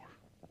before.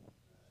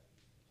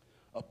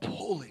 A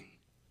pulling.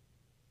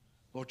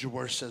 Lord, your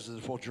word says that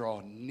if we'll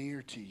draw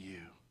near to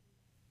you,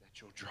 that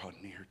you'll draw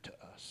near to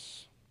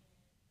us.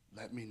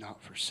 Let me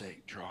not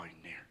forsake drawing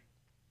near.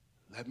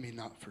 Let me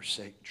not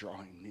forsake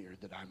drawing near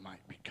that I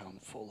might become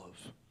full of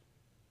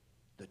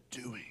the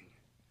doing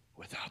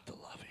without the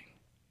loving.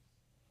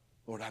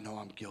 Lord, I know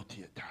I'm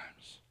guilty at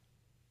times.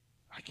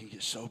 I can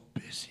get so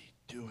busy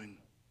doing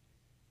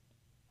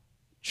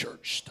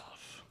church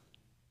stuff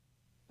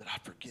that I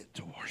forget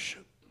to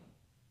worship.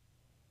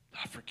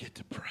 I forget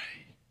to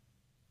pray.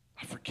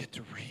 I forget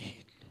to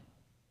read.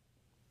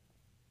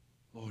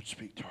 Lord,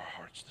 speak to our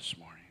hearts this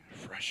morning in a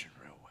fresh and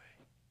real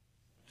way.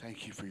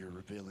 Thank you for your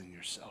revealing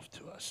yourself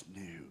to us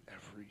new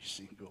every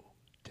single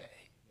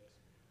day.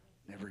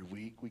 And every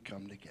week we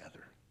come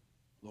together.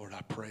 Lord,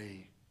 I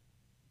pray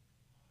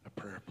a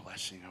prayer of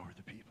blessing over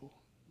the people.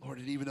 Lord,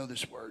 and even though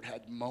this word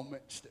had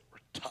moments that were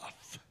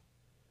tough,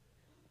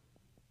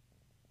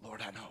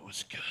 Lord, I know it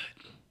was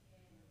good.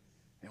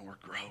 And we're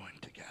growing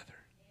together.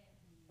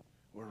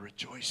 We're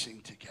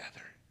rejoicing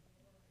together,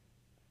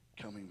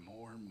 coming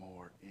more and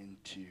more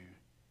into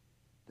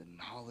the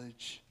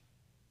knowledge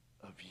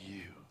of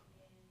you,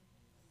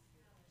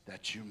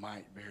 that you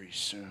might very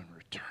soon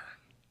return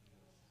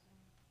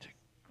to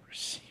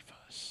receive